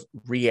instead of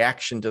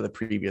reaction to the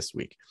previous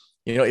week.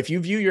 If you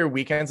view your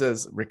weekends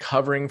as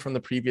recovering from the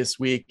previous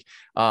week,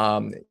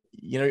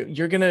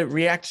 you're going to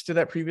react to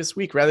that previous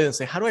week rather than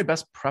say, how do I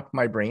best prep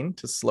my brain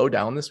to slow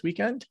down this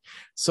weekend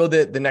so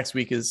that the next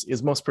week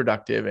is most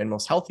productive and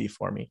most healthy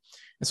for me?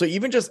 And so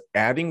even just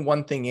adding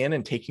one thing in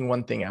and taking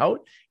one thing out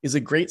is a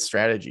great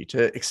strategy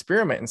to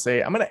experiment and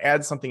say, I'm going to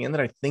add something in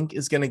that I think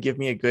is going to give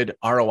me a good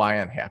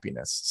ROI on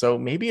happiness. So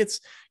maybe it's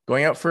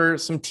going out for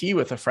some tea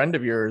with a friend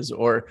of yours,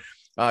 or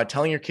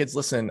telling your kids,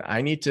 listen,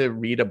 I need to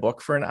read a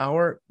book for an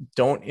hour.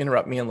 Don't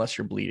interrupt me unless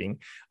you're bleeding.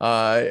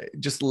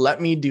 Just let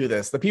me do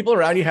this. The people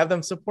around you, have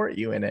them support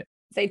you in it.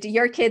 Say, do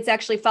your kids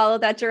actually follow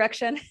that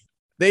direction?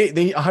 They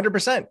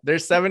 100%. They're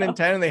 7 and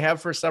 10, and they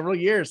have for several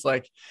years.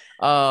 Like,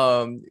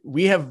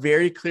 we have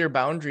very clear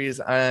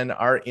boundaries on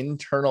our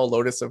internal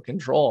locus of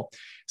control.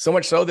 So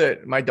much so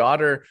that my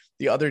daughter,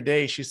 the other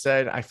day, she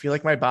said, I feel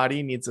like my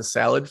body needs a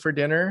salad for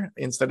dinner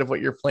instead of what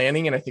you're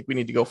planning. And I think we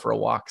need to go for a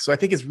walk. So I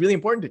think it's really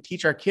important to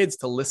teach our kids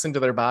to listen to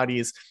their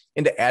bodies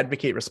and to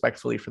advocate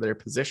respectfully for their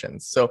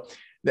positions. So,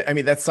 I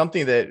mean, that's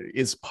something that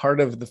is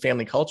part of the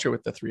family culture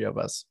with the three of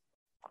us.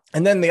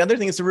 And then the other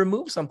thing is to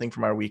remove something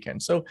from our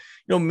weekend. So,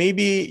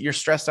 maybe you're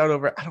stressed out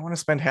over, I don't want to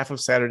spend half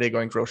of Saturday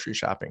going grocery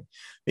shopping.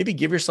 Maybe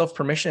give yourself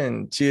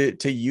permission to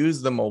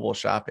use the mobile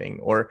shopping,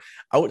 or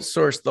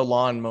outsource the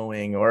lawn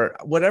mowing, or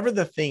whatever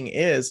the thing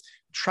is.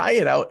 Try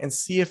it out and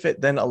see if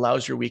it then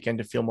allows your weekend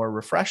to feel more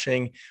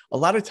refreshing. A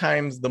lot of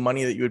times the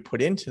money that you would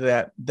put into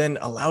that then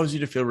allows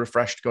you to feel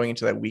refreshed going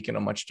into that week in a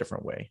much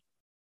different way.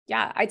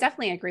 Yeah, I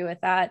definitely agree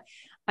with that.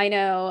 I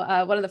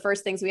know one of the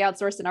first things we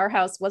outsourced in our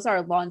house was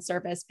our lawn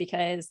service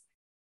because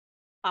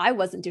I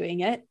wasn't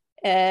doing it.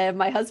 And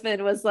my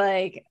husband was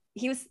like,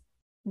 he was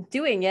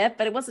doing it,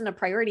 but it wasn't a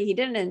priority. He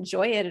didn't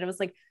enjoy it. And it was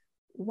like,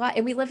 why?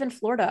 And we live in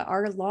Florida.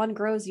 Our lawn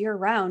grows year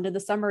round. In the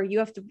summer, you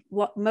have to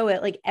mow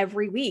it like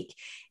every week.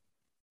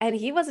 And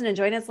he wasn't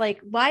enjoying it. It's like,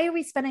 why are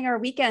we spending our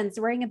weekends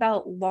worrying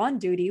about lawn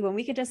duty when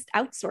we could just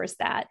outsource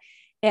that?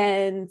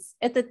 And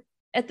at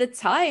the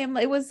time,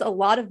 it was a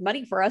lot of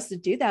money for us to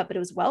do that, but it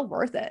was well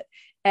worth it.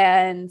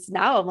 And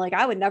now I'm like,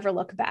 I would never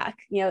look back,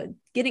 and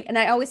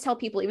I always tell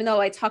people, even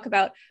though I talk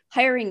about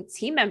hiring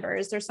team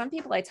members, there's some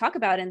people I talk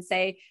about and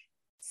say,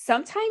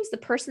 sometimes the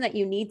person that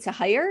you need to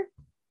hire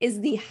is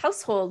the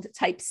household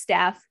type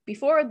staff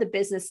before the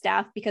business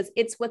staff, because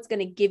it's what's going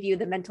to give you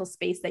the mental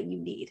space that you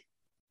need.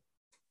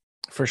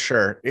 For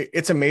sure.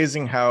 It's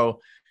amazing how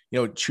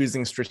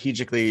choosing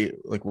strategically,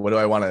 like, what do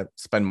I want to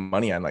spend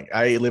money on? Like,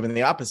 I live in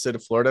the opposite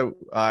of Florida.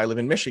 I live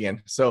in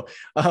Michigan. So,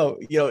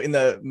 in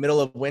the middle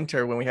of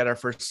winter, when we had our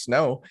first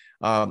snow,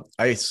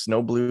 I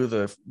snow blew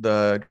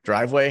the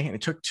driveway, and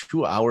it took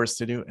 2 hours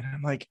to do. And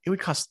I'm like, it would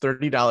cost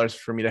 $30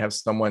 for me to have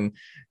someone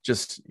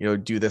just,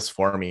 do this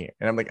for me.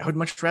 And I'm like, I would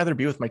much rather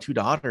be with my two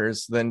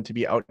daughters than to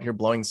be out here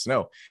blowing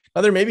snow.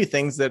 Now, there may be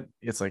things that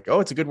it's like,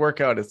 oh, it's a good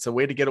workout. It's a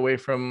way to get away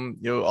from,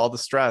 all the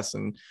stress,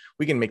 and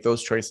we can make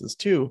those choices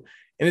too.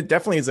 And it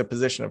definitely is a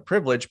position of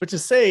privilege. But to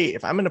say,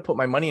 if I'm going to put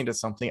my money into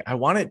something, I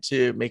want it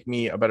to make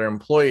me a better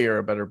employee or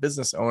a better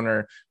business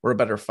owner or a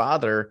better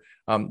father,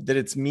 that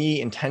it's me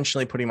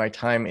intentionally putting my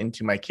time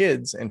into my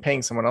kids and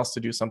paying someone else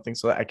to do something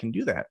so that I can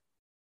do that.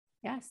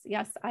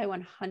 Yes, I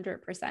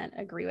 100%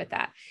 agree with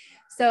that.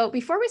 So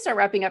before we start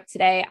wrapping up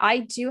today, I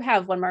do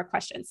have one more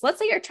question. So let's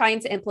say you're trying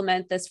to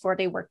implement this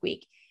 4-day work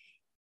week,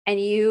 and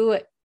you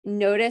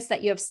notice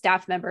that you have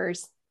staff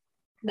members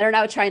that are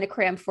now trying to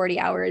cram 40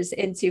 hours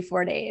into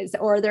 4 days,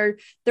 or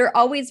they're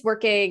always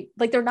working,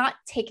 like they're not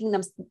taking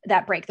them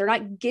that break. They're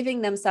not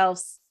giving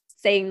themselves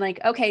saying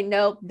like, okay,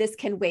 no, this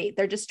can wait.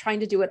 They're just trying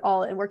to do it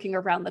all and working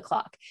around the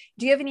clock.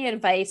 Do you have any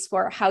advice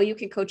for how you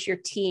can coach your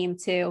team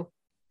to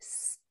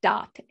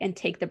stop and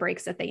take the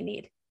breaks that they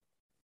need?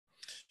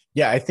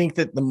 Yeah, I think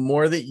that the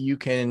more that you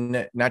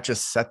can not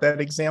just set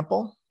that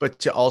example, but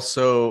to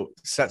also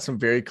set some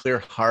very clear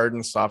hard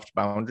and soft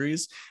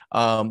boundaries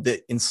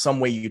that in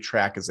some way you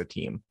track as a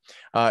team.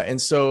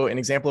 And so an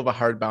example of a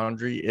hard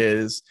boundary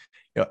is,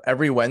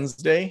 every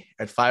Wednesday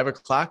at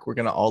 5:00, we're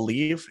going to all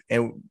leave,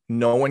 and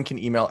no one can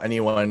email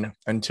anyone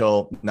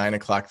until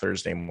 9:00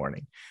 Thursday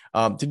morning.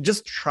 To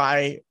just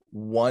try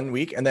 1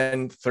 week, and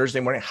then Thursday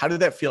morning, how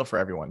did that feel for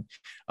everyone?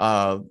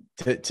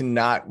 To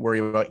not worry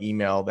about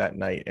email that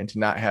night and to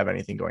not have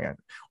anything going on.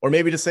 Or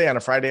maybe to say on a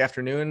Friday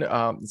afternoon,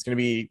 it's going to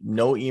be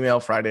no email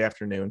Friday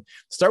afternoon.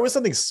 Start with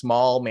something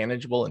small,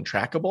 manageable, and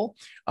trackable,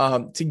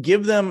 to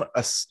give them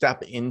a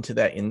step into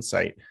that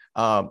insight.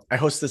 I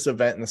host this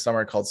event in the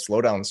summer called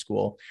Slowdown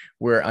School,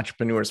 where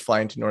entrepreneurs fly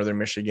into Northern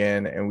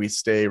Michigan, and we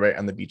stay right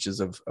on the beaches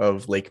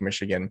of Lake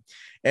Michigan.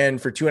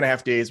 And for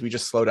 2.5 days, we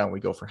just slow down. We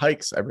go for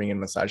hikes. I bring in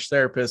massage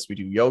therapists. We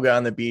do yoga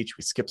on the beach.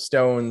 We skip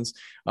stones.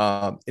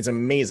 It's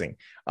amazing.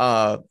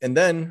 And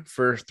then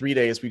for 3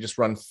 days, we just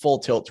run full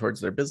tilt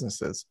towards their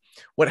businesses.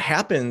 What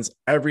happens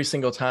every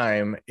single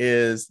time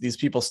is these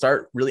people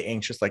start really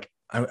anxious. Like,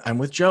 I'm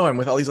with Joe. I'm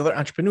with all these other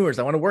entrepreneurs.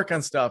 I want to work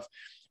on stuff.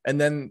 And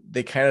then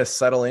they kind of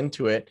settle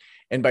into it.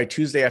 And by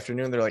Tuesday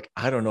afternoon, they're like,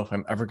 I don't know if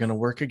I'm ever going to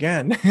work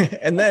again.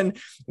 And then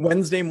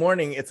Wednesday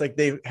morning, it's like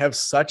they have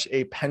such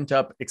a pent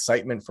up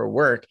excitement for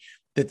work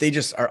that they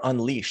just are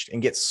unleashed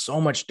and get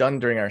so much done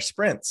during our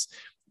sprints.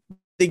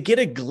 They get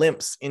a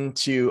glimpse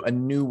into a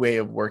new way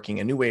of working,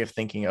 a new way of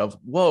thinking of,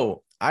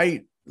 whoa,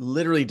 I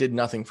literally did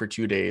nothing for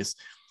 2 days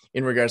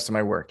in regards to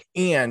my work.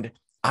 And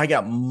I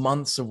got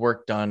months of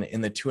work done in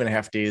the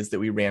 2.5 days that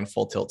we ran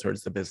full tilt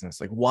towards the business.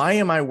 Like, why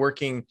am I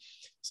working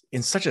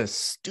in such a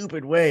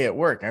stupid way at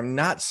work? I'm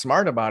not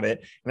smart about it,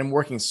 and I'm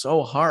working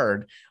so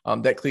hard.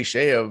 That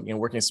cliche of,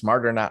 working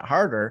smarter, not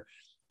harder,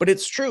 but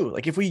it's true.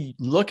 Like, if we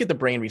look at the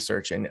brain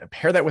research and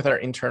pair that with our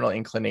internal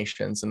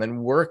inclinations and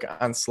then work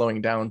on slowing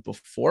down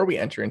before we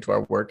enter into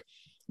our work,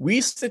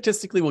 we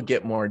statistically will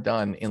get more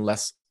done in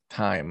less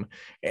time.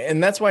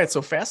 And that's why it's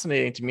so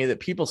fascinating to me that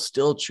people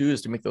still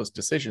choose to make those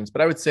decisions.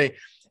 But I would say,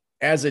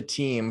 as a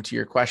team, to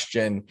your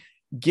question,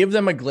 give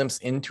them a glimpse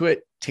into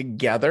it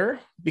together.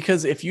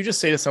 Because if you just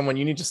say to someone,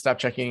 you need to stop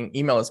checking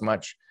email as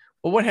much,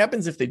 well, what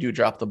happens if they do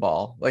drop the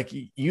ball? Like,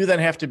 you then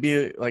have to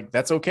be like,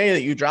 that's okay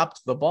that you dropped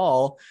the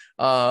ball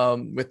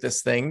with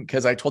this thing,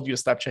 because I told you to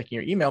stop checking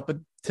your email. But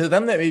to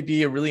them, that may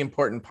be a really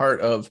important part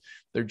of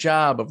their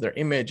job, of their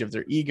image, of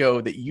their ego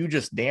that you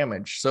just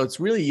damaged. So it's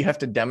really, you have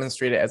to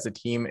demonstrate it as a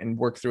team and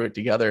work through it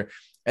together,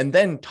 and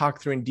then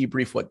talk through and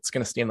debrief what's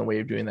going to stand in the way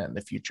of doing that in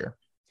the future.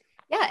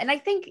 Yeah. And I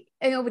think,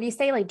 when you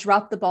say like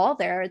drop the ball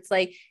there, it's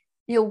like,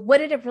 what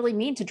did it really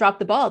mean to drop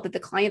the ball? That the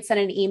client sent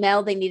an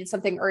email, they needed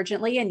something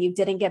urgently, and you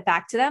didn't get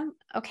back to them?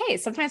 Okay.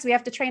 Sometimes we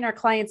have to train our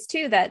clients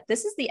too, that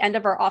this is the end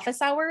of our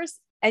office hours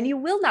and you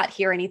will not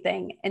hear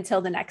anything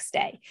until the next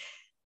day.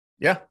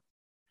 Yeah.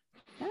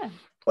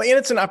 Well, and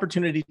it's an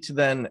opportunity to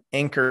then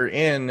anchor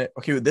in,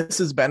 okay, this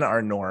has been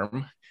our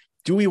norm.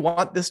 Do we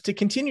want this to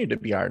continue to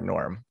be our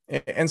norm?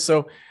 And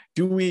so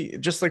do we,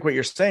 just like what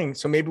you're saying,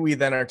 so maybe we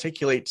then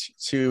articulate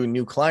to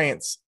new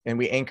clients and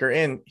we anchor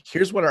in,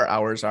 here's what our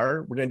hours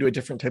are. We're going to do a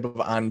different type of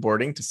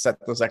onboarding to set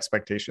those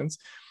expectations.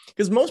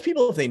 Because most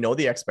people, if they know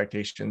the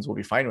expectations, will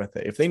be fine with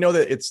it. If they know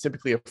that it's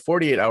typically a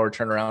 48-hour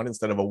turnaround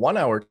instead of a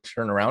 1-hour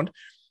turnaround,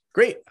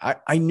 great.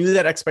 I knew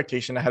that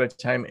expectation ahead of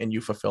time and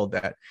you fulfilled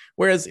that.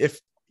 Whereas if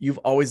you've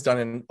always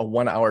done a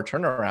 1-hour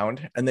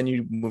turnaround and then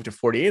you move to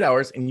 48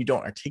 hours and you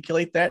don't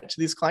articulate that to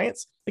these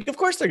clients, like, of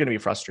course they're going to be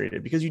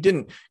frustrated because you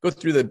didn't go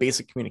through the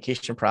basic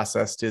communication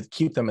process to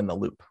keep them in the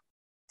loop.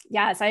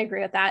 Yes, I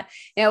agree with that.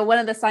 One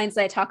of the signs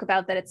that I talk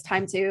about that it's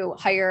time to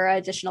hire an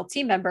additional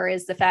team member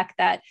is the fact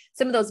that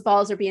some of those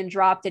balls are being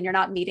dropped and you're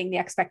not meeting the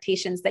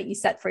expectations that you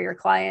set for your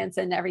clients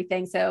and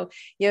everything. So,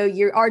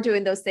 you are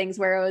doing those things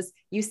where it was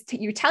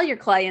you tell your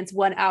clients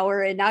 1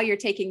 hour and now you're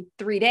taking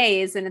 3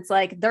 days, and it's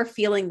like they're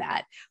feeling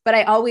that. But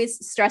I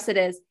always stress it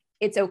as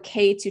it's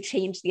okay to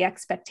change the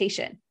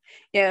expectation.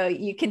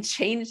 You can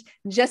change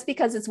just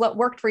because it's what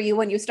worked for you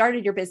when you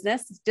started your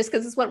business. Just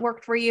because it's what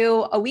worked for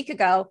you a week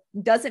ago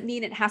doesn't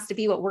mean it has to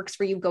be what works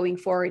for you going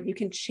forward. You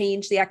can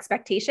change the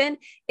expectation.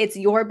 It's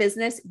your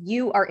business.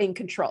 You are in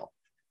control.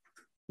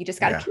 You just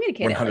got to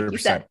communicate 100%. It, like you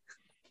said.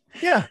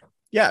 Yeah.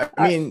 Yeah.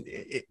 I mean,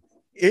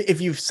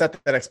 if you've set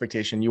that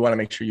expectation, you want to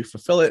make sure you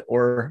fulfill it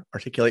or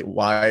articulate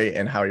why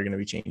and how you're going to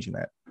be changing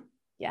that.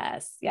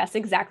 Yes,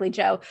 exactly,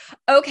 Joe.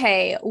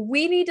 Okay,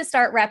 we need to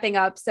start wrapping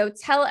up. So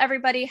tell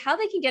everybody how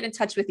they can get in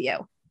touch with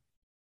you.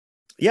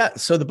 Yeah.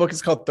 So the book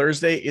is called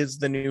Thursday is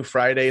the New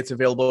Friday. It's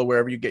available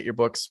wherever you get your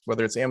books,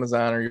 whether it's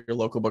Amazon or your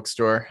local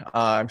bookstore.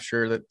 I'm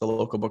sure that the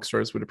local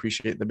bookstores would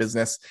appreciate the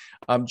business.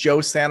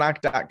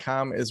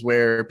 JoeSanok.com is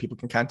where people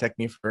can contact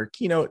me for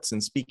keynotes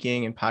and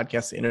speaking and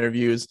podcast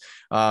interviews.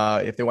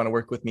 If they want to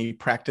work with me,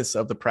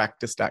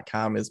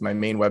 practiceofthepractice.com is my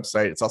main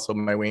website. It's also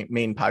my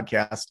main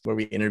podcast where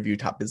we interview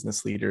top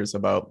business leaders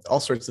about all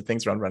sorts of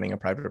things around running a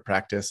private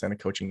practice and a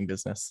coaching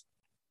business.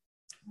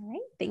 All right.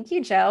 Thank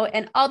you, Joe.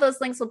 And all those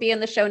links will be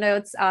in the show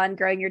notes on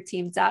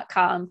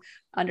growingyourteam.com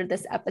under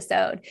this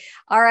episode.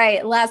 All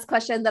right. Last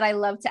question that I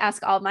love to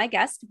ask all my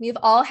guests. We've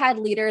all had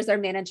leaders or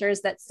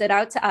managers that stood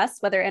out to us,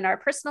 whether in our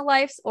personal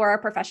lives or our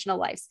professional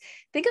lives.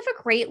 Think of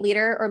a great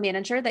leader or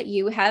manager that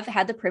you have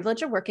had the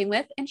privilege of working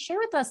with and share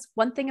with us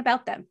one thing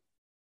about them.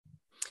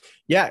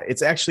 Yeah,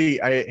 it's actually,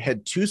 I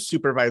had 2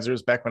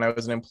 supervisors back when I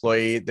was an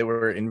employee. They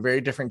were in very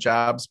different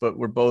jobs, but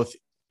were both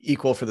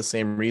equal for the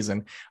same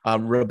reason.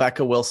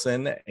 Rebecca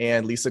Wilson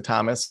and Lisa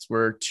Thomas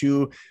were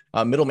 2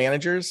 middle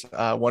managers.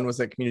 One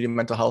was at Community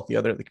Mental Health, the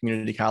other at the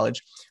community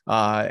college.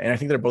 And I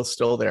think they're both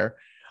still there.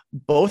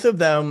 Both of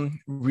them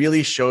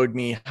really showed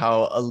me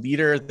how a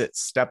leader that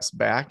steps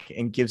back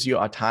and gives you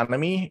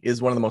autonomy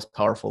is one of the most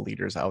powerful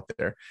leaders out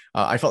there.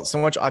 I felt so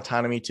much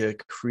autonomy to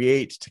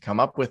create, to come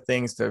up with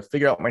things, to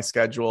figure out my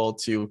schedule,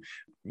 to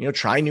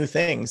try new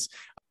things.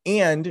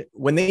 And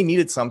when they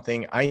needed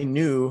something, I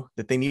knew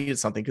that they needed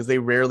something because they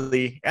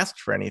rarely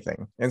asked for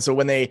anything. And so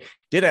when they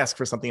did ask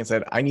for something and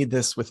said, I need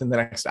this within the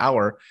next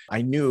hour,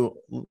 I knew,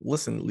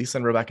 listen, Lisa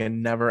and Rebecca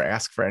never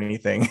ask for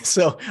anything.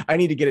 So I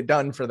need to get it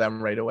done for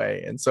them right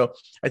away. And so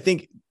I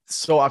think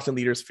so often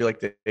leaders feel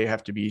like they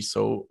have to be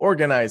so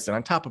organized and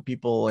on top of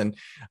people. And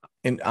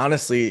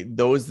honestly,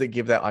 those that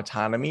give that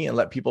autonomy and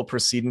let people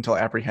proceed until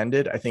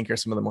apprehended, I think are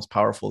some of the most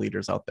powerful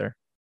leaders out there.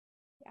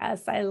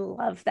 Yes, I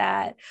love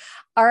that.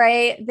 All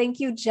right.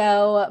 Thank you,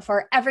 Joe,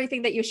 for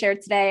everything that you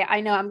shared today.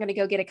 I know I'm going to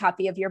go get a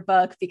copy of your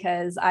book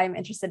because I'm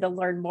interested to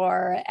learn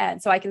more.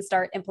 And so I can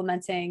start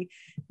implementing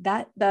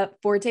the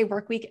 4-day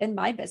work week in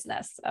my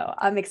business. So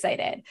I'm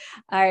excited.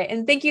 All right.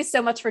 And thank you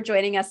so much for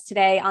joining us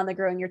today on the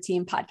Growing Your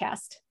Team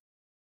podcast.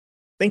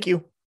 Thank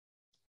you.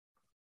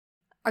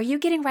 Are you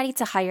getting ready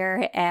to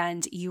hire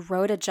and you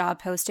wrote a job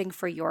posting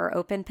for your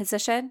open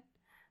position?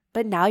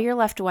 But now you're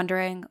left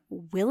wondering,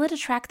 will it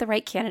attract the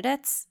right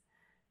candidates?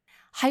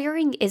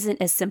 Hiring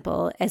isn't as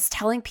simple as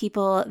telling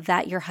people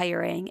that you're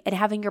hiring and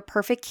having your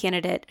perfect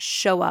candidate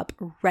show up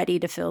ready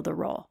to fill the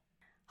role.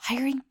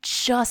 Hiring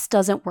just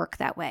doesn't work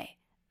that way,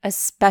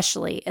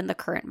 especially in the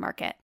current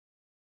market.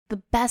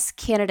 The best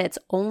candidates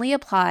only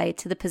apply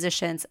to the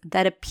positions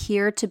that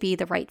appear to be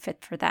the right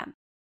fit for them.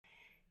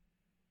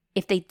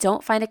 If they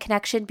don't find a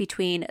connection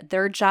between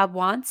their job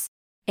wants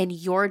and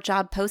your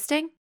job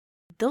posting,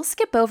 they'll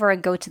skip over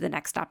and go to the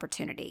next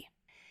opportunity.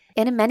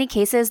 And in many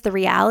cases, the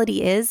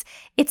reality is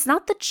it's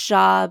not the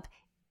job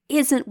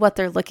isn't what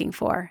they're looking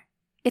for.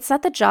 It's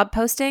that the job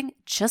posting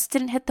just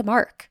didn't hit the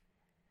mark.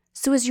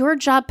 So is your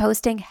job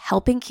posting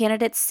helping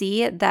candidates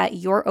see that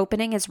your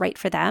opening is right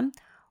for them?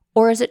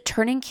 Or is it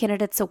turning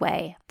candidates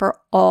away for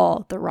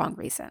all the wrong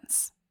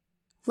reasons?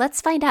 Let's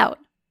find out.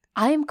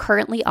 I am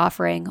currently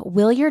offering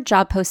Will Your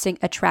Job Posting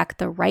Attract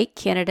the Right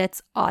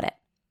Candidates audit.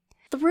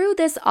 Through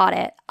this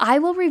audit, I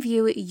will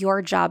review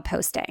your job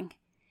posting,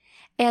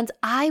 and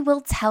I will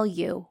tell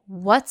you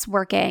what's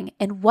working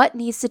and what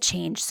needs to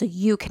change so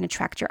you can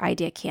attract your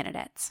ideal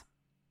candidates.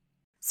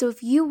 So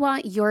if you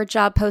want your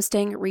job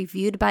posting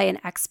reviewed by an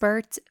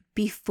expert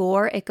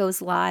before it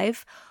goes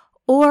live,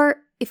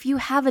 or if you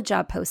have a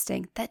job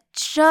posting that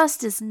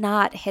just is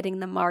not hitting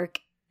the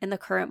mark in the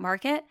current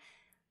market,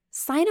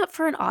 sign up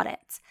for an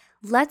audit.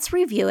 Let's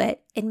review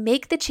it and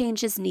make the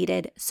changes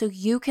needed so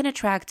you can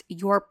attract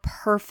your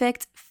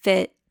perfect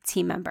fit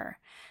team member.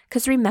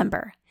 Because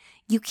remember,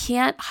 you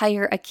can't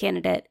hire a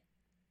candidate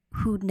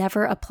who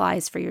never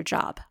applies for your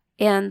job.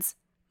 And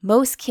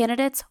most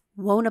candidates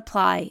won't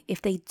apply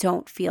if they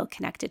don't feel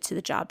connected to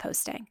the job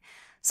posting.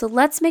 So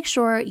let's make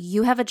sure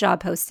you have a job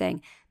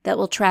posting that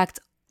will attract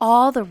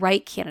all the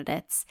right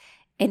candidates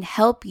and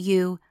help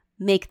you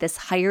make this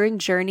hiring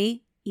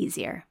journey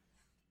easier.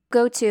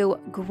 Go to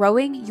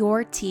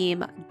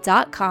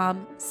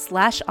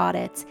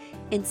growingyourteam.com/audits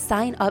and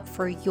sign up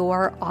for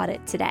your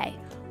audit today.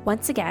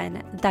 Once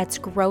again, that's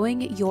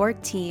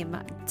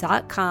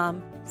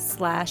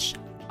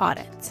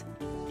growingyourteam.com/audit.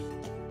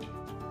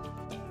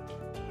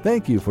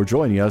 Thank you for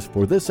joining us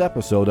for this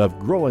episode of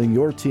Growing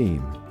Your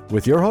Team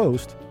with your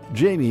host,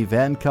 Jamie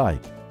Van Kuyk.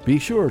 Be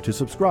sure to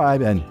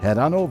subscribe and head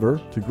on over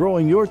to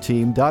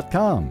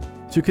growingyourteam.com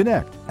to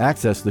connect,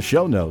 access the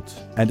show notes,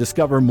 and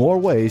discover more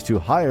ways to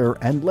hire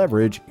and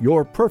leverage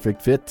your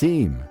perfect fit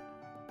team.